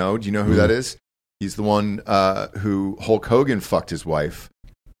 who I know. Do you know who that is? He's the one who Hulk Hogan fucked his wife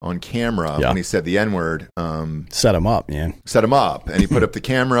on camera when he said the N-word. Set him up, man. Set him up. And he put up the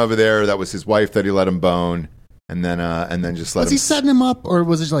camera over there. That was his wife that he let him bone. And then just let him... Was he setting him up, or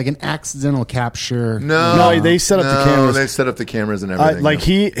was it like an accidental capture? No, they set up the cameras. They set up the cameras and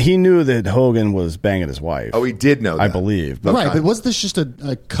everything. He knew that Hogan was banging his wife. Oh, he did know that. I believe. But right, but was this just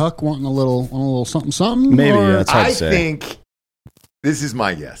a cuck wanting a little something? Maybe, that's hard to say. I think... This is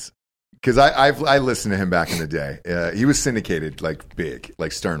my guess. Because I listened to him back in the day. He was syndicated like big,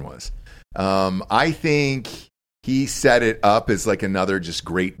 like Stern was. I think he set it up as like another just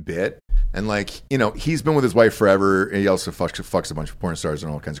great bit. And like, you know, he's been with his wife forever. And he also fucks a bunch of porn stars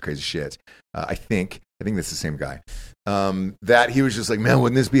and all kinds of crazy shit. I think that's the same guy. That he was just like, man,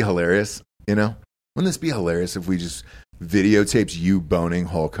 wouldn't this be hilarious? You know, wouldn't this be hilarious if we just videotaped you boning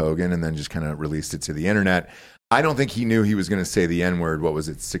Hulk Hogan and then just kind of released it to the internet? I don't think he knew he was going to say the N-word. What was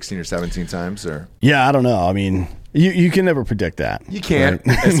it, 16 or 17 times? Or yeah, I don't know. I mean, you can never predict that. You can't,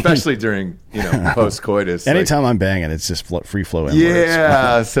 right? Especially during post-coitus. Anytime I'm banging, it's just free flow N-words.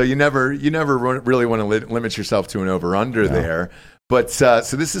 Yeah, so you never really want to limit yourself to an over-under there. But so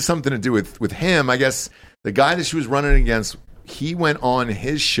this is something to do with him. I guess the guy that she was running against, he went on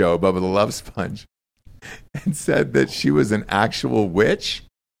his show, Bubba the Love Sponge, and said that she was an actual witch,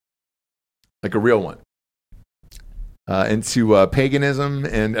 like a real one. into paganism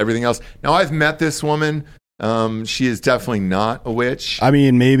and everything else. Now, I've met this woman. She is definitely not a witch. I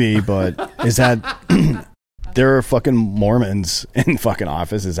mean, maybe, but is that there are fucking Mormons in fucking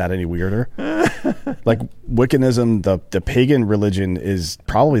office? Is that any weirder? Like Wiccanism, the pagan religion, is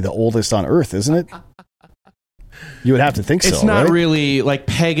probably the oldest on earth, isn't it? You would have to think so. It's not right? really like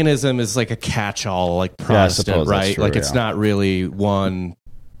paganism is like a catch-all, like Protestant, right? True, like it's not really one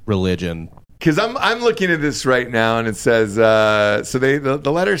religion. Because I'm looking at this right now, and it says so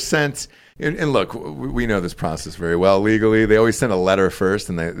the letter sent. And look, we know this process very well legally. They always send a letter first,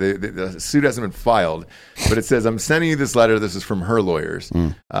 and the suit hasn't been filed. But it says, I'm sending you this letter. This is from her lawyers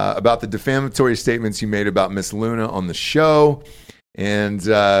about the defamatory statements you made about Miss Luna on the show, and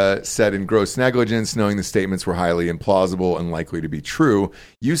said in gross negligence, knowing the statements were highly implausible and likely to be true.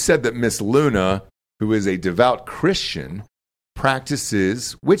 You said that Miss Luna, who is a devout Christian,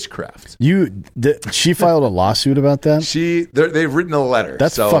 practices witchcraft. She filed a lawsuit about that? They've written a letter.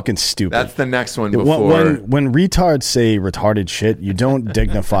 That's fucking stupid. That's the next one before. When retards say retarded shit, you don't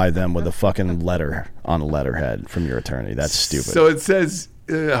dignify them with a fucking letter on a letterhead from your attorney. That's stupid. So it says,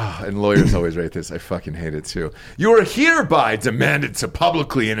 and lawyers always write this. I fucking hate it too. You are hereby demanded to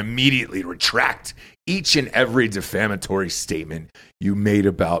publicly and immediately retract each and every defamatory statement you made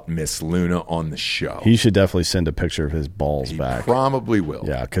about Miss Luna on the show. He should definitely send a picture of his balls back. Probably will.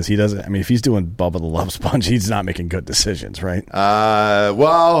 Yeah, because he doesn't. I mean, if he's doing Bubba the Love Sponge, he's not making good decisions, right?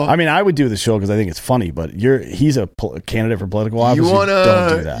 Well, I mean, I would do the show because I think it's funny, but he's a candidate for political office. Don't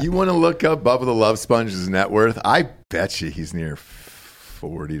do that. You want to look up Bubba the Love Sponge's net worth? I bet you he's near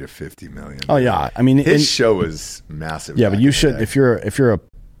 40 to 50 million. Oh yeah, I mean, his show is massive. Yeah, but you should if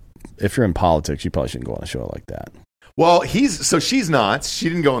you're in politics, you probably shouldn't go on a show like that. Well, she's not. She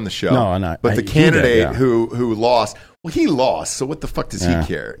didn't go on the show. No, I'm not. But the candidate who lost, well, he lost. So what the fuck does he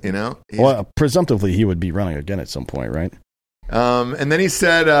care? You know. Well, presumptively, he would be running again at some point, right? And then he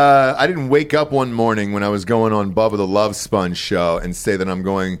said, I didn't wake up one morning when I was going on Bubba the Love Sponge show and say that I'm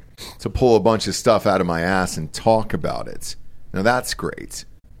going to pull a bunch of stuff out of my ass and talk about it. Now, that's great.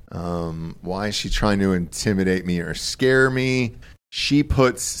 Why is she trying to intimidate me or scare me? She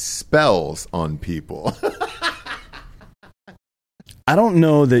puts spells on people. I don't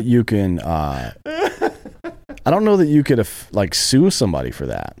know that you can. I don't know that you could sue somebody for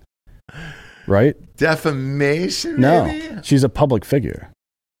that, right? Defamation? Maybe? No, she's a public figure.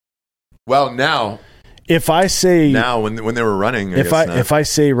 Well, now, if I say now when they were running, if I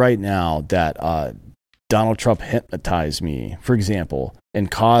say right now that Donald Trump hypnotized me, for example, and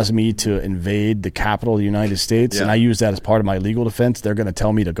caused me to invade the capital of the United States, and I use that as part of my legal defense, they're going to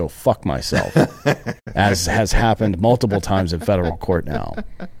tell me to go fuck myself, as has happened multiple times in federal court now.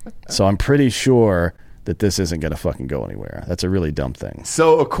 So I'm pretty sure that this isn't going to fucking go anywhere. That's a really dumb thing.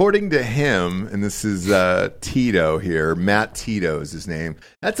 So according to him, and this is Tito here, Matt Tito is his name.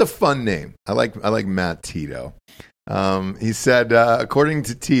 That's a fun name. I like Matt Tito. He said, according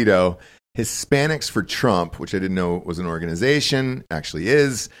to Tito, Hispanics for Trump, which I didn't know was an organization, actually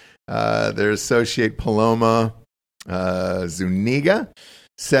is. Their associate Paloma Zuniga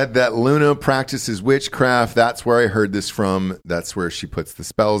said that Luna practices witchcraft. That's where I heard this from. That's where she puts the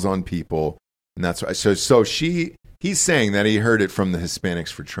spells on people. And that's why. So he's saying that he heard it from the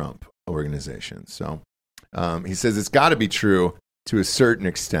Hispanics for Trump organization. So he says it's got to be true to a certain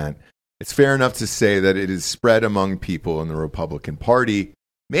extent. It's fair enough to say that it is spread among people in the Republican Party.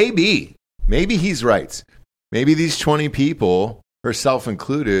 Maybe he's right. Maybe these 20 people, herself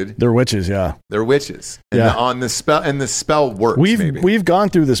included, they're witches. Yeah, they're witches. And the spell works. We've gone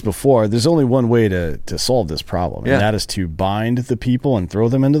through this before. There's only one way to solve this problem, and that is to bind the people and throw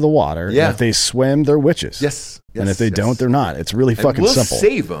them into the water. Yeah. And if they swim, they're witches. Yes. And if they don't, they're not. It's really fucking simple. We'll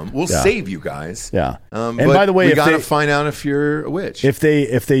save them. We'll save you guys. Yeah. And by the way, we got to find out if you're a witch. If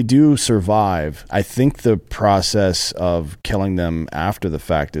they do survive, I think the process of killing them after the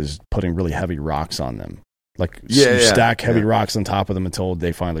fact is putting really heavy rocks on them. Stack heavy rocks on top of them until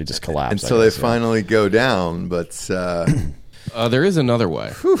they finally just collapse. Until they finally go down. But there is another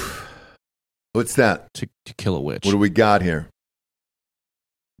way. What's that? To kill a witch. What do we got here?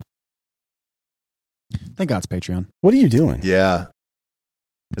 Thank God's Patreon. What are you doing? Yeah.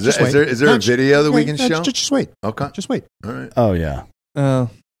 Is there a video that we can show? Just wait. Okay. Just wait. All right. Oh, yeah.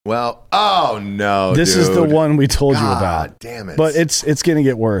 Well, oh, no, This is the one we told you about. God damn it. But it's going to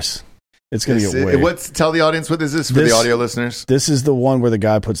get worse. It's going to get way. Tell the audience, what is this for the audio listeners? This is the one where the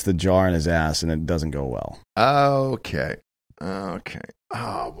guy puts the jar in his ass and it doesn't go well. Okay.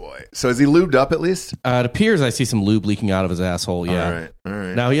 Oh, boy. So is he lubed up at least? It appears I see some lube leaking out of his asshole, yeah. All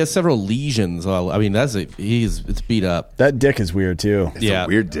right. Now, he has several lesions. Well, I mean, it's beat up. That dick is weird, too. It's a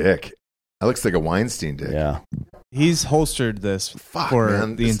weird dick. That looks like a Weinstein dick. Yeah. He's holstered this for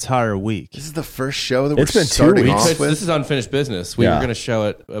the entire week. This is the first show that It's we're been 2 starting weeks. off with. This is unfinished business. We were going to show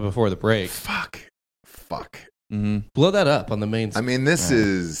it before the break. Fuck. Mm-hmm. Blow that up on the main. I mean, this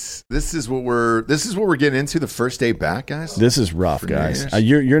is what we're getting into the first day back, guys. This is rough, guys.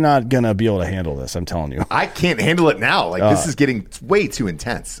 You're not gonna be able to handle this. I'm telling you. I can't handle it now. Like this is getting way too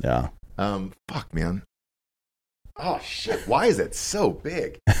intense. Yeah. Fuck, man. Oh shit! Why is it so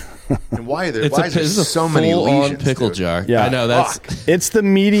big? And why is there so many lesions? Pickle dude? jar. Yeah. I know that's. It's the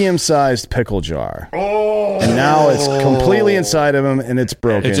medium-sized pickle jar. Oh, And now it's completely inside of him, and it's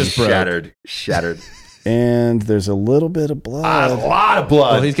broken. It just broke. Shattered. And there's a little bit of blood. A lot of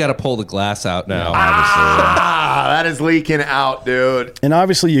blood. Well, he's got to pull the glass out now. That is leaking out, dude. And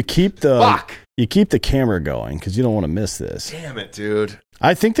obviously, you keep the camera going because you don't want to miss this. Damn it, dude.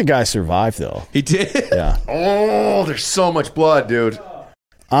 I think the guy survived, though. He did. Yeah. Oh, there's so much blood, dude.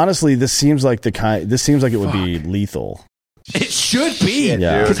 Honestly, this seems like it would be lethal. It should be.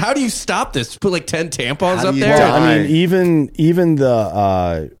 Yeah. Because how do you stop this? Put like 10 tampons How up do you there? die? I mean, even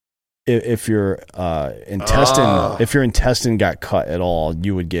the if your intestine got cut at all,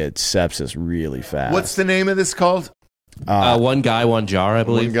 you would get sepsis really fast. What's the name of this called? One guy, one jar, I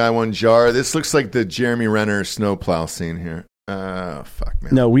believe. One guy, one jar. This looks like the Jeremy Renner snowplow scene here. Fuck,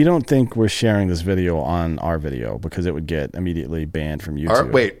 man. No, we don't think we're sharing this video on our video because it would get immediately banned from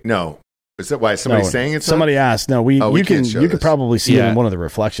YouTube. Wait, no. Is that why somebody's saying it's somebody asked? No, you can't show could this. probably see it in one of the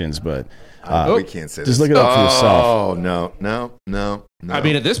reflections, but we can't say just this. look it up for yourself. Oh no. I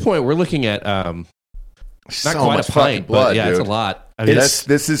mean, at this point, we're looking at not so quite much a fucking pint, blood, but yeah, dude. it's a lot. I mean,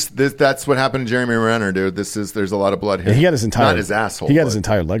 That's what happened to Jeremy Renner, dude. There's a lot of blood here. He got his entire not his asshole. He got his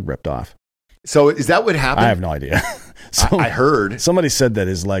entire leg ripped off. So is that what happened? I have no idea. I heard somebody said that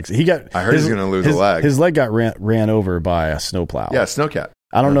his legs. I heard he's going to lose a leg. His leg got ran over by a snowplow. Yeah, snowcat.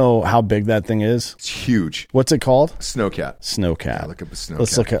 I don't know how big that thing is. It's huge. What's it called? Snowcat. Snowcat. Yeah, look up a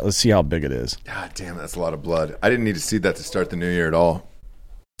snowcat. Let's see how big it is. God damn, that's a lot of blood. I didn't need to see that to start the new year at all.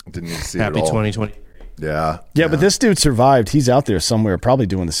 Didn't need to see it at all. Happy 2020. Yeah. Yeah, but this dude survived. He's out there somewhere, probably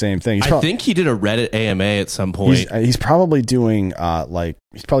doing the same thing. I think he did a Reddit AMA at some point. He's probably doing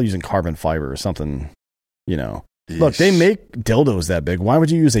he's probably using carbon fiber or something. You know, look, they make dildos that big. Why would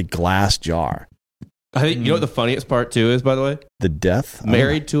you use a glass jar? I think you know what the funniest part too is, by the way, the death.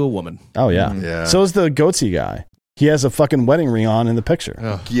 Married to a woman. Oh yeah. Yeah. So is the Goatsy guy. He has a fucking wedding ring on in the picture.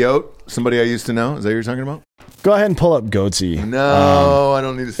 Gyote, somebody I used to know. Is that what you're talking about? Go ahead and pull up Goatsy. No, I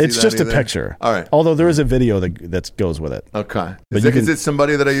don't need to see it's that just either. a picture. All right. Although there is a video that goes with it. Okay. But Is it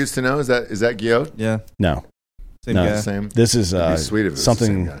somebody that I used to know? Is that Gyote? Yeah. No. Same No. guy. Same. This is It'd be sweet if it was the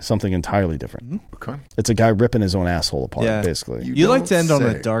same guy. something entirely different. Okay. It's a guy ripping his own asshole apart, Yeah. basically. You like don't to end on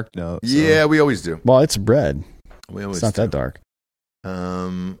say. a dark note. so- Yeah, we always do. Well, it's red. We always It's not do. that dark.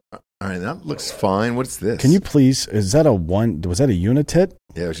 All right, that looks fine. What's this? Can you please? Was that a unitit?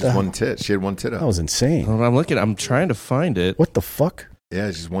 Yeah, it was just one tit. She had one tit out. That was insane. Hold on, I'm trying to find it. What the fuck? Yeah,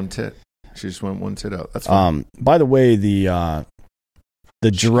 it's just one tit. She just went one tit out. That's fine. By the way, the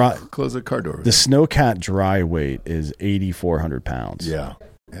dry Close the car door. the Snowcat dry weight is 8,400 pounds. Yeah.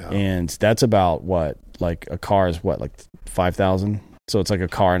 And that's about what? Like a car is what? Like 5,000. So it's like a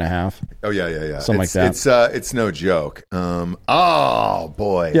car and a half. Oh yeah. Something like that. It's no joke. Oh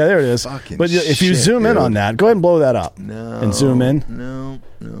boy. Yeah, there it is. Fucking But if you shit, zoom in dude. on that, go ahead and blow that up. No. And zoom in. No.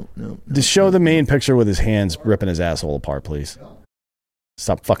 Just show the main picture with his hands ripping his asshole apart, please.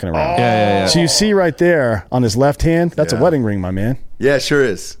 Stop fucking around. Yeah. So you see right there on his left hand, that's a wedding ring, my man. Yeah, sure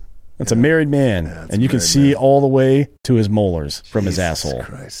is. That's a married man. Yeah, that's and you a can married see man. all the way to his molars from his Jesus asshole.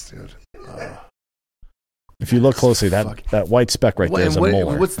 Christ, dude. If you look closely, that white speck right there is a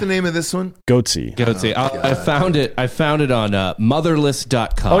molar. What's the name of this one? Goatsy. I found it. I found it on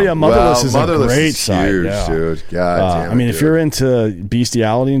motherless.com. Oh yeah, Motherless is Motherless a great is site. huge, Yeah. dude. God damn it, I mean, if dude. you're into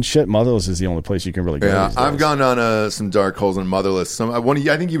bestiality and shit, Motherless is the only place you can really go. Yeah, these I've days. gone on some dark holes on Motherless. I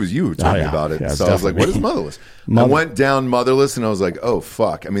think it was you who told me yeah. about it. Yeah, it's So I was like, "What is definitely me. Motherless?" I went down Motherless, and I was like, "Oh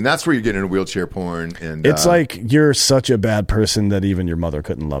fuck!" I mean, that's where you're getting into wheelchair porn, and It's like you're such a bad person that even your mother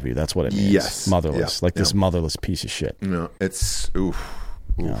couldn't love you. That's what it means. Yes. Motherless, Yeah. like this motherless piece of shit. it's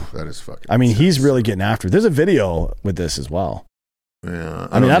that is fucking. I mean, he's intense. really getting after it. There's a video with this as well. Yeah,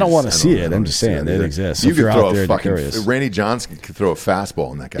 I mean, I don't want to see I it. don't I'm wanna just see saying that it either. exists. You If you're could throw out there a and you're fucking. curious. Randy Johnson could throw a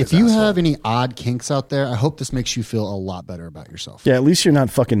fastball in that guy's If you asshole. have any odd kinks out there, I hope this makes you feel a lot better about yourself. Yeah, at least you're not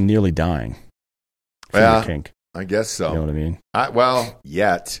fucking nearly dying. From Yeah. your kink. I guess so. You know what I mean?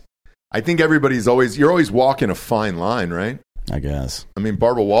 Yet. I think you're always walking a fine line, right? I guess. I mean,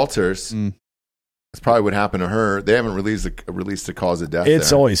 Barbara Walters. That's probably what happened to her. They haven't released the cause of death. It's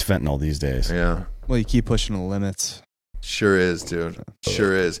there. always fentanyl these days. Yeah. Well, you keep pushing the limits. Sure is, dude.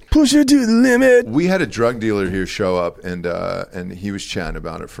 Sure is. Push it to the limit. We had a drug dealer here show up, and he was chatting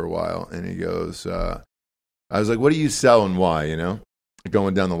about it for a while, and he goes, I was like, what do you sell and why, you know?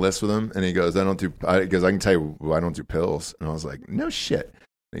 Going down the list with him, and he goes, I can tell you, I don't do pills. And I was like, no shit.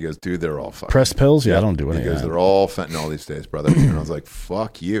 And he goes, dude, they're all fucking pressed pills? Yeah, I don't do any He of goes, that. they're all fentanyl these days, brother. And I was like,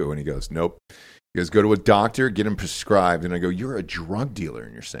 fuck you. And he goes, nope. He goes, go to a doctor, get him prescribed. And I go, you're a drug dealer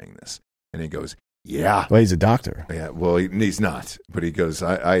and you're saying this. And he goes, yeah. Well, he's a doctor. Yeah, well, he's not. But he goes,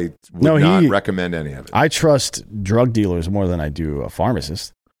 I would not recommend any of it. I trust drug dealers more than I do a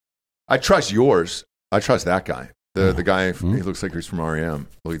pharmacist. I trust yours. I trust that guy. The guy, he looks like he's from R.E.M.,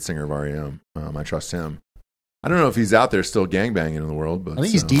 the lead singer of R.E.M. I trust him. I don't know if he's out there still gangbanging in the world. But I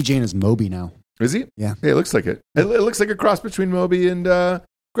think he's DJing as Moby now. Is he? Yeah. It looks like it. It looks like a cross between Moby and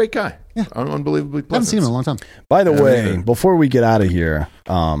great guy. Yeah. Unbelievably pleasant. I haven't seen him in a long time. By the way, before we get out of here,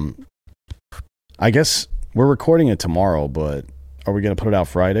 I guess we're recording it tomorrow, but are we going to put it out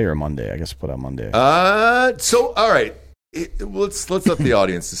Friday or Monday? I guess put it out Monday. So, all right. Let's let the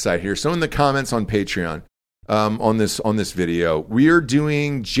audience decide here. So in the comments on Patreon, on this video, we are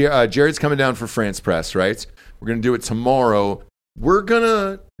doing Jared's coming down for France Press, right? We're going to do it tomorrow. We're going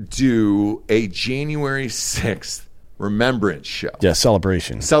to do a January 6th remembrance show. Yeah,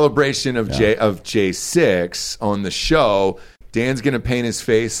 celebration of J6 on the show. Dan's going to paint his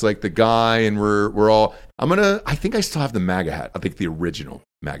face like the guy, and we're all I think I still have the MAGA hat. I think the original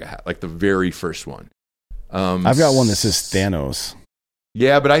MAGA hat, like the very first one. I've got one that says Thanos.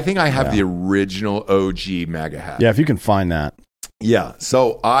 Yeah, but I think I have the original OG MAGA hat. Yeah, if you can find that. Yeah,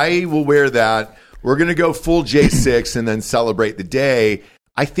 so I will wear that. We're going to go full J6 and then celebrate the day.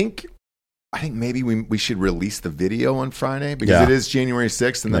 I think maybe we should release the video on Friday because it is January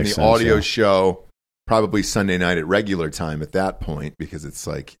 6th, and then the audio show probably Sunday night at regular time at that point because it's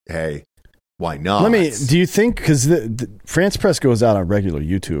like, hey, why not? Do you think, because the France Press goes out on regular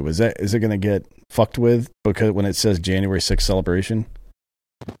YouTube, is it going to get fucked with because when it says January 6th celebration?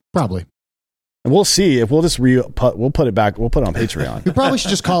 Probably. And we'll see if we'll just we'll put it back. We'll put it on Patreon. We probably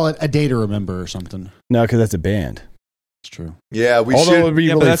should just call it A Day to Remember or something. No, because that's a band. It's true. Yeah, Although it would be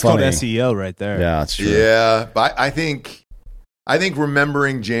really but that's funny. called SEO right there. Yeah, that's true. Yeah, but I think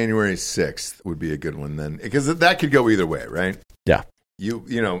remembering January 6th would be a good one then, because that could go either way, right? Yeah. You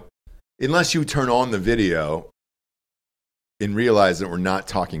know, unless you turn on the video and realize that we're not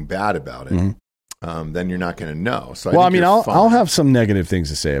talking bad about it, then you're not going to know. So I'll have some negative things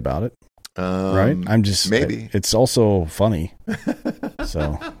to say about it. Right? I'm just maybe it's also funny.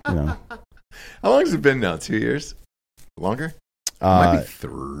 So, you know. How long has it been now? 2 years? Longer? Might be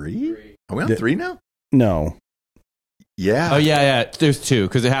 3. Are we on 3 now? No. Yeah. Oh yeah. There's 2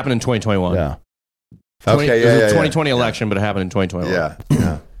 because it happened in 2021. Yeah. Okay. It was a 2020 election, but it happened in 2021. Yeah.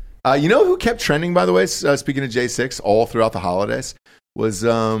 You know who kept trending, by the way, speaking of J6, all throughout the holidays, was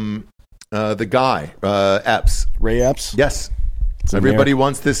the guy, Epps. Ray Epps? Yes. Everybody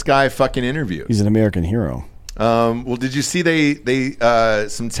wants this guy fucking interviewed. He's an American hero. Well, did you see they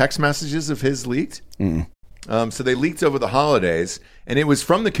some text messages of his leaked? So they leaked over the holidays, and it was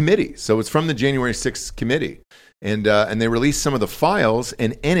from the committee. So it's from the January 6th committee. And they released some of the files,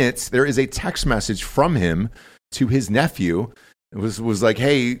 and in it, there is a text message from him to his nephew. It was like,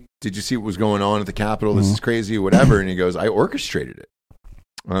 hey, did you see what was going on at the Capitol? This is crazy, or whatever. And he goes, I orchestrated it.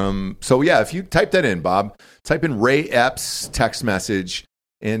 So yeah, if you type that in, Bob, type in Ray Epps text message,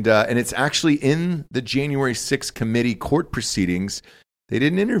 and it's actually in the January 6th committee court proceedings. They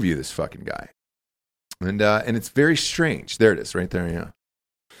didn't interview this fucking guy. And it's very strange. There it is, right there, yeah.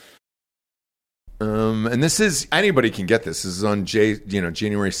 And this is, anybody can get this. This is on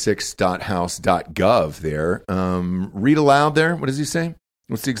January6.house.gov there. Read aloud there. What does he say?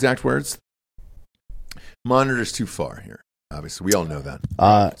 What's the exact words? Monitor's too far here. Obviously, we all know that.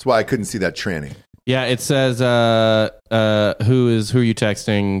 That's why I couldn't see that tranny. Yeah, it says, who are you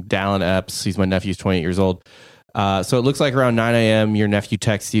texting? Dallin Epps. He's my nephew. He's 28 years old. So it looks like around 9 a.m. your nephew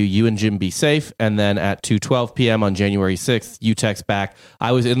texts you and Jim be safe. And then at 2:12 p.m. on January 6th, you text back,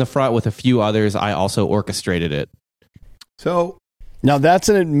 I was in the front with a few others. I also orchestrated it. So now that's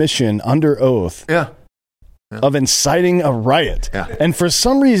an admission under oath. Yeah. Of inciting a riot. Yeah. And for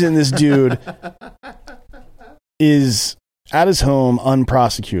some reason, this dude is at his home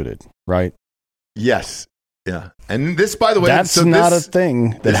unprosecuted, right? Yes. Yeah. And this, by the way, that's not a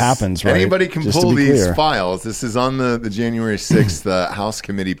thing that happens, right? Anybody can pull these files. This is on the January 6th House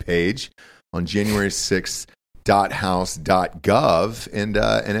Committee page on January6.house.gov, and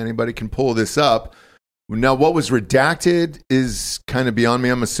anybody can pull this up. Now, what was redacted is kind of beyond me.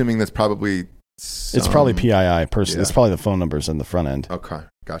 I'm assuming that's probably it's probably PII person. Yeah. It's probably the phone numbers in the front end. Okay.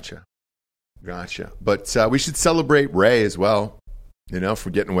 Gotcha. Gotcha. But we should celebrate Ray as well, for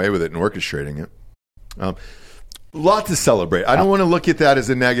getting away with it and orchestrating it. Lot to celebrate. I don't want to look at that as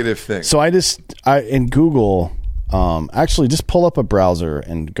a negative thing. So in Google, actually just pull up a browser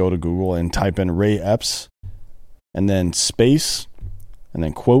and go to Google and type in Ray Epps and then space and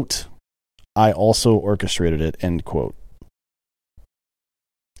then quote, I also orchestrated it, end quote.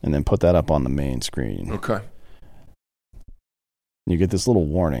 And then put that up on the main screen. Okay. You get this little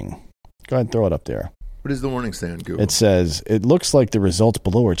warning. Go ahead and throw it up there. What does the warning say on Google? It says, it looks like the results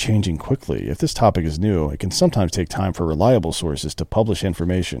below are changing quickly. If this topic is new, it can sometimes take time for reliable sources to publish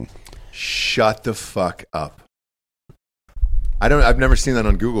information. Shut the fuck up. I've never seen that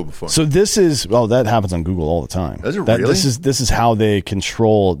on Google before. So that happens on Google all the time. Does it really? This is how they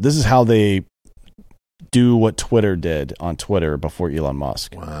control, this is how they do what Twitter did on Twitter before Elon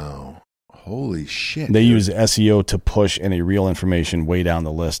Musk. Wow. Holy shit. They use SEO to push any real information way down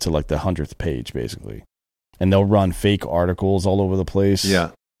the list to like the 100th page, basically. And they'll run fake articles all over the place. Yeah.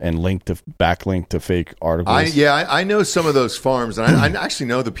 And backlink to fake articles. I know some of those farms, and I actually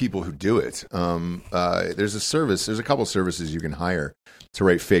know the people who do it. There's a couple services you can hire to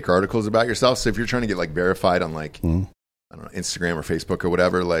write fake articles about yourself. So if you're trying to get like verified on like, I don't know, Instagram or Facebook or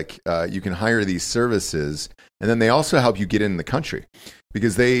whatever, like you can hire these services, and then they also help you get in the country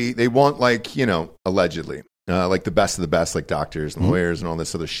because they want like, allegedly, like the best of the best, like doctors and lawyers and all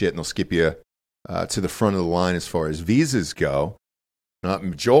this other shit, and they'll skip you to the front of the line as far as visas go.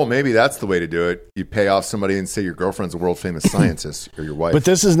 Joel, maybe that's the way to do it. You pay off somebody and say your girlfriend's a world famous scientist or your wife. But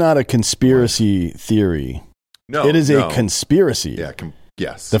this is not a conspiracy theory. No, it is a conspiracy. Yeah,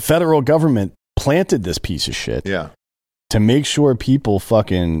 yes. The federal government planted this piece of shit. Yeah. To make sure people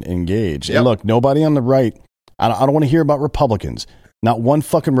fucking engage. Yep. And look, nobody on the right, I don't want to hear about Republicans. Not one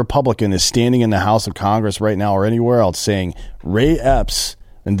fucking Republican is standing in the House of Congress right now or anywhere else saying Ray Epps,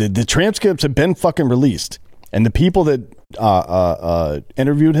 and the transcripts have been fucking released. And the people that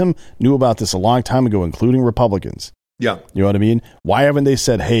interviewed him knew about this a long time ago, including Republicans. Yeah. You know what I mean? Why haven't they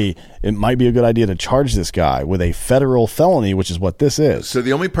said, hey, it might be a good idea to charge this guy with a federal felony, which is what this is? So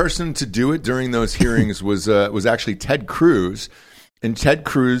the only person to do it during those hearings was actually Ted Cruz. And Ted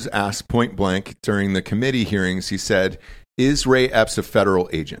Cruz asked point blank during the committee hearings, he said, is Ray Epps a federal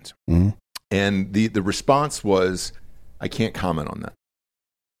agent? Mm-hmm. And the response was, I can't comment on that.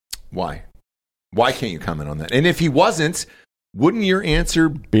 Why? Why can't you comment on that? And if he wasn't, wouldn't your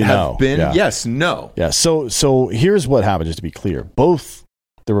answer have been yes, no? Yeah. So here's what happened, just to be clear. Both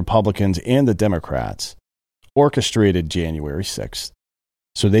the Republicans and the Democrats orchestrated January 6th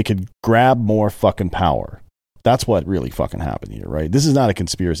so they could grab more fucking power. That's what really fucking happened here, right? This is not a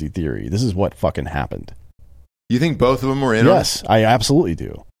conspiracy theory. This is what fucking happened. You think both of them were in on it? Yes, I absolutely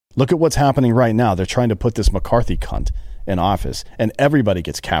do. Look at what's happening right now. They're trying to put this McCarthy cunt in office, and everybody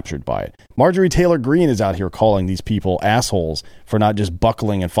gets captured by it. Marjorie Taylor Greene is out here calling these people assholes for not just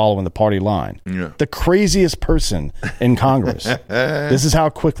buckling and following the party line. Yeah. The craziest person in Congress. This is how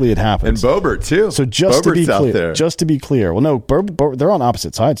quickly it happens. And Boebert, too. So just to be clear, well, no, they're on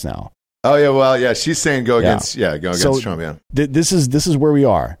opposite sides now. Oh, yeah, well, yeah, she's saying go against Trump, yeah. This is where we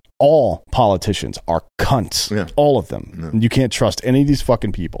are. All politicians are cunts. Yeah. All of them. Yeah. You can't trust any of these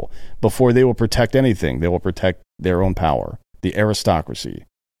fucking people. Before they will protect anything, they will protect their own power. The aristocracy,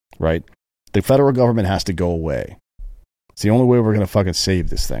 right? The federal government has to go away. It's the only way we're going to fucking save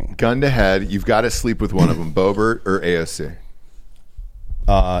this thing. Gun to head, you've got to sleep with one of them, Boebert or AOC?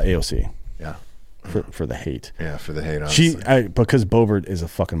 AOC. Yeah. For the hate. Yeah, for the hate, honestly. Because Boebert is a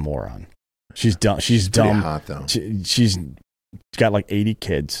fucking moron. She's dumb. She's dumb. Hot, though. She's got like 80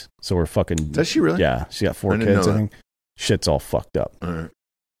 kids, so we're fucking. Does she really? Yeah, she got 4 kids. I think shit's all fucked up. All right.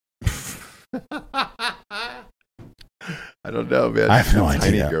 I don't know, man. I have no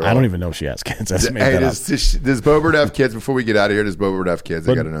idea. Girl. I don't even know if she has kids. Does Boebert have kids? Before we get out of here, does Boebert have kids?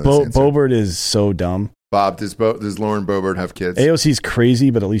 I got to know this answer. Boebert is so dumb. Bob, does Lauren Boebert have kids? AOC's crazy,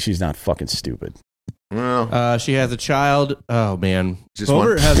 but at least she's not fucking stupid. Well, she has a child. Oh man,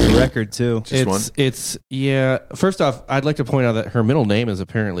 Boebert has a record too. It's First off, I'd like to point out that her middle name is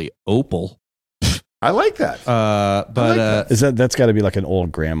apparently Opal. I like that. That's got to be like an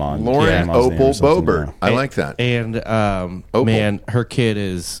old grandma. Lauren Opal Boebert. I like that. And man, her kid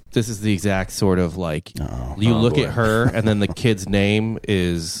is. This is the exact sort of like you look at her, and then the kid's name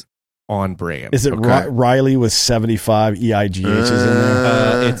is on brand. Is it Riley with 75 EIGHs in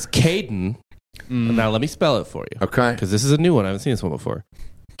there? It's Caden. Now let me spell it for you. Okay. Because this is a new one. I haven't seen this one before.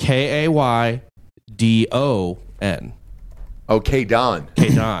 Kaydon. Oh, Kaydon.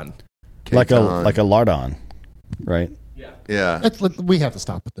 Kaydon. Like a lardon, right? Yeah. We have to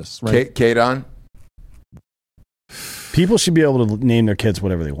stop with this, right? Kaydon. People should be able to name their kids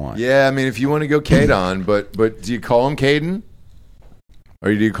whatever they want. Yeah, I mean, if you want to go Kadon, but do you call him Caden? Or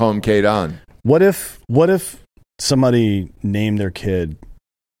do you call him Kadon? What if somebody named their kid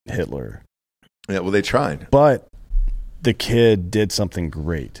Hitler? Yeah, well, they tried. But the kid did something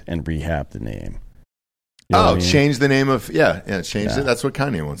great and rehabbed the name. You know what I mean? Change the name of... Yeah, change it. That's what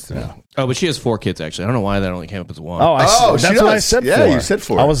Kanye wants to do. Oh, but she has 4 kids, actually. I don't know why that only came up as 1. That's what I said 4. Yeah, you said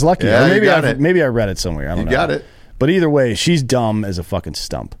 4. I was lucky. Yeah, maybe I read it somewhere. I don't know. You got it. But either way, she's dumb as a fucking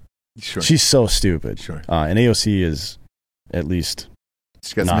stump. Sure. She's so stupid. Sure. And AOC is at least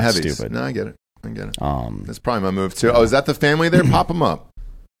she's got not some heavies. stupid. No, I get it. That's probably my move, too. Oh, is that the family there? Pop them up.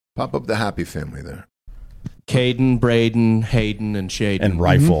 Pop up the happy family there. Caden, Braden, Hayden, and Shaden. And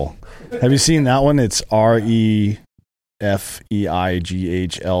Rifle. Have you seen that one? It's REFEIGHLE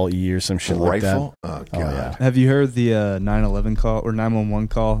or some shit like that. Rifle? Oh, God. Yeah. Have you heard the 911 call or 911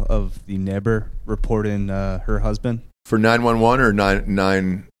 call of the neighbor reporting her husband? For 911 or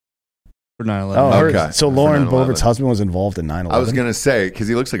 9... For 9/11. Oh, Okay. So For Lauren 9/11. Boevert's husband was involved in 9/11. I was going to say, because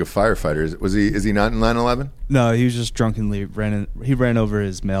he looks like a firefighter. Is he not in 9/11? No, he was just drunkenly ran over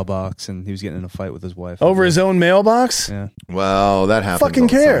his mailbox and he was getting in a fight with his wife. over his own mailbox? Yeah. Well, that happens. Fucking all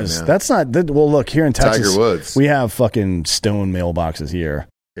the time, cares. yeah. That's not. Well, look, here in Texas, Tiger Woods. we have fucking stone mailboxes here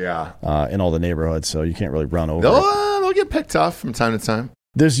Yeah. in all the neighborhoods, so you can't really run over. They'll get picked off from time to time.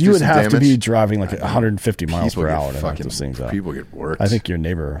 You do would some have to be damage. driving like 150 miles People per get hour to knock fucking- those things up. People get worked. I think your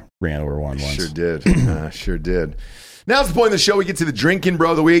neighbor ran over one once. Sure did. Sure did. Now's the point of the show. We get to the Drinking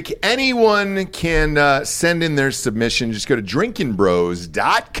Bro of the Week. Anyone can send in their submission. Just go to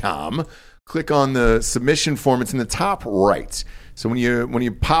drinkingbros.com. Click on the submission form. It's in the top right. So when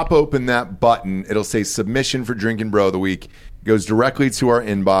you pop open that button, it'll say submission for Drinking Bro of the Week. It goes directly to our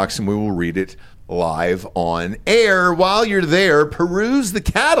inbox, and we will read it live on air. While you're there, peruse the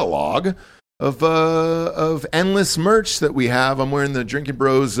catalog of endless merch that we have. I'm wearing the Drinking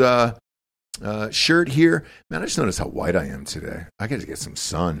Bros shirt here. Man, I just noticed how white I am today. I got to get some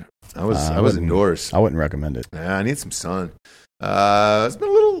sun. I was indoors. I wouldn't recommend it. Yeah, I need some sun. It's been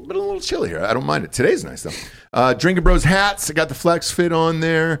a little chilly here. I don't mind it. Today's nice though. Drinking Bros hats. I got the Flex Fit on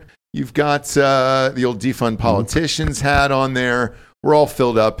there. You've got the old Defund Politicians hat on there. We're all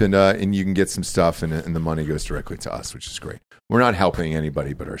filled up, and you can get some stuff, and the money goes directly to us, which is great. We're not helping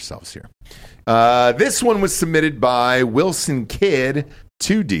anybody but ourselves here. This one was submitted by Wilson Kidd,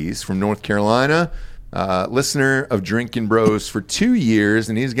 2Ds from North Carolina, listener of Drinking Bros for 2 years,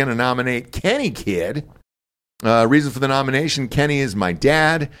 and he's going to nominate Kenny Kidd. Reason for the nomination, Kenny is my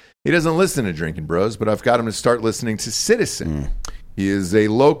dad. He doesn't listen to Drinking Bros, but I've got him to start listening to Citizen. He is a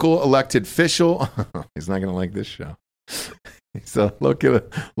local elected official. He's not going to like this show. He's a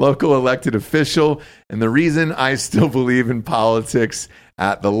local elected official, and the reason I still believe in politics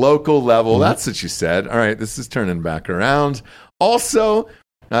at the local level, that's what you said. All right, this is turning back around. Also,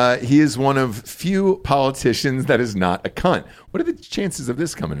 he is one of few politicians that is not a cunt. What are the chances of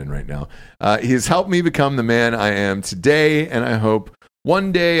this coming in right now? He has helped me become the man I am today, and I hope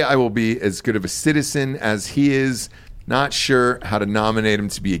one day I will be as good of a citizen as he is. Not sure how to nominate him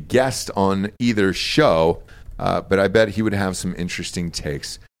to be a guest on either show, but I bet he would have some interesting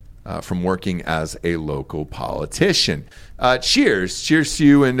takes from working as a local politician. Cheers to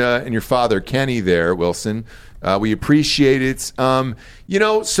you and your father, Kenny. There, Wilson. We appreciate it. So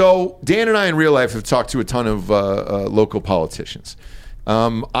Dan and I in real life have talked to a ton of local politicians.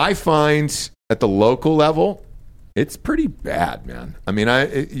 I find at the local level, it's pretty bad, man. I mean,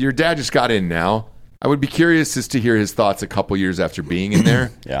 your dad just got in now. I would be curious as to hear his thoughts a couple years after being in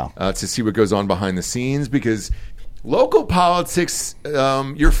there. To see what goes on behind the scenes, because local politics,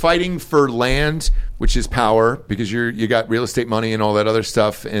 you're fighting for land, which is power, because you got real estate money and all that other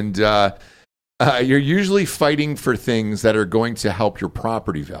stuff, and you're usually fighting for things that are going to help your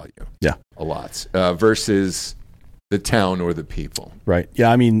property value. Yeah, a lot versus the town or the people. Right.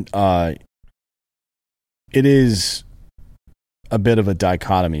 Yeah. I mean, it is a bit of a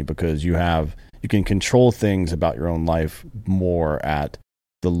dichotomy because you can control things about your own life more at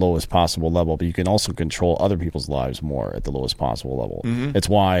the lowest possible level, but you can also control other people's lives more at the lowest possible level. Mm-hmm. It's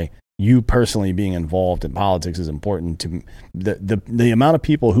why you personally being involved in politics is important. To the amount of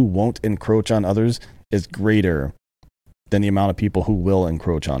people who won't encroach on others is greater than the amount of people who will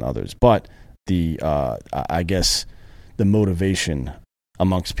encroach on others. But I guess the motivation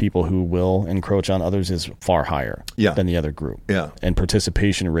amongst people who will encroach on others is far higher than the other group. Yeah. And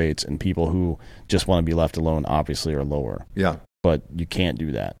participation rates and people who just want to be left alone obviously are lower. Yeah. But you can't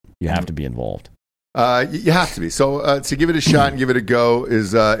do that. You have to be involved. You have to be. So to give it a shot and give it a go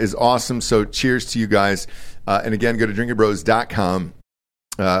is awesome. So cheers to you guys. And again, go to drinkingbros.com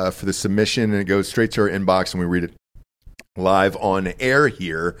for the submission, and it goes straight to our inbox, and we read it live on air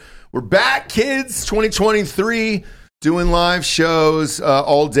here. We're back, kids, 2023, doing live shows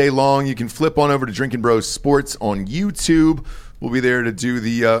all day long. You can flip on over to Drinking Bros Sports on YouTube. We'll be there to do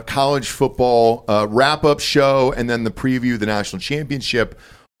the college football wrap-up show and then the preview of the national championship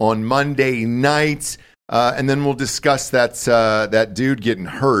on Monday night. And then we'll discuss that dude getting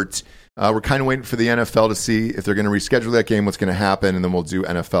hurt. We're kind of waiting for the NFL to see if they're going to reschedule that game, what's going to happen, and then we'll do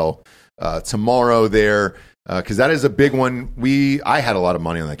NFL tomorrow there because that is a big one. I had a lot of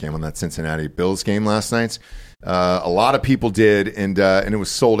money on that game, on that Cincinnati Bills game last night. A lot of people did, and it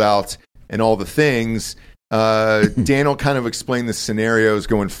was sold out and all the things. Dan will kind of explain the scenarios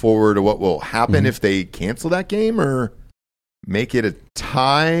going forward of what will happen if they cancel that game or make it a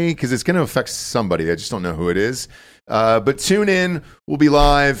tie, because it's going to affect somebody. I just don't know who it is. But tune in. We'll be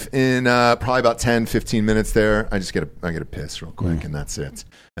live in probably about 10, 15 minutes there. I get a piss real quick, and that's it.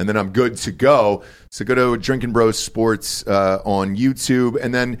 And then I'm good to go. So go to Drinking Bros Sports on YouTube,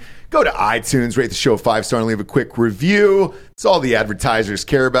 and then go to iTunes, rate the show 5-star, and leave a quick review. It's all the advertisers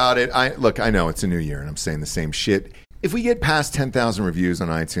care about it. I know it's a new year, and I'm saying the same shit. If we get past 10,000 reviews on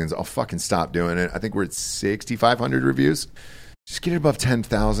iTunes, I'll fucking stop doing it. I think we're at 6,500 reviews. Just get it above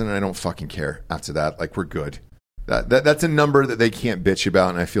 10,000, and I don't fucking care after that. Like, we're good. That's a number that they can't bitch about,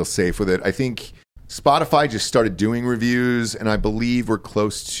 and I feel safe with it. I think Spotify just started doing reviews, and I believe we're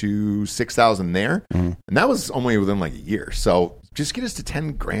close to 6,000 there. And that was only within like a year. So just get us to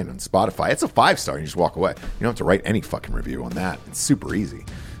 10 grand on Spotify. It's a 5-star, and you just walk away. You don't have to write any fucking review on that. It's super easy.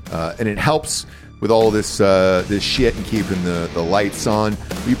 And it helps with all this shit and keeping the lights on.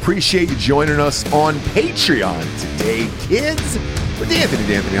 We appreciate you joining us on Patreon today, kids. With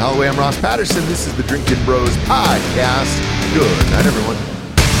Anthony Holloway, I'm Ross Patterson. This is the Drinking Bros Podcast. Good night, everyone.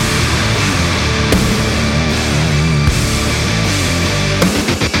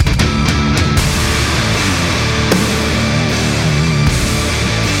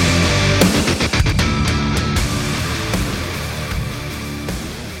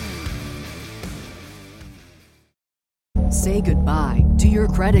 Say goodbye to your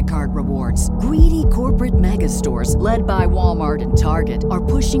credit card rewards. Greedy corporate mega stores, led by Walmart and Target, are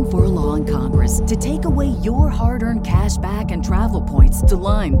pushing for a law in Congress to take away your hard-earned cash back and travel points to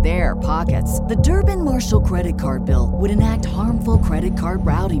line their pockets. The Durbin-Marshall credit card bill would enact harmful credit card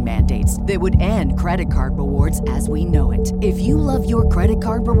routing mandates that would end credit card rewards as we know it. If you love your credit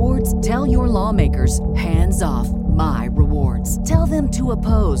card rewards, tell your lawmakers, hands off my rewards. Tell them to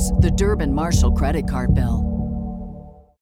oppose the Durbin-Marshall credit card bill.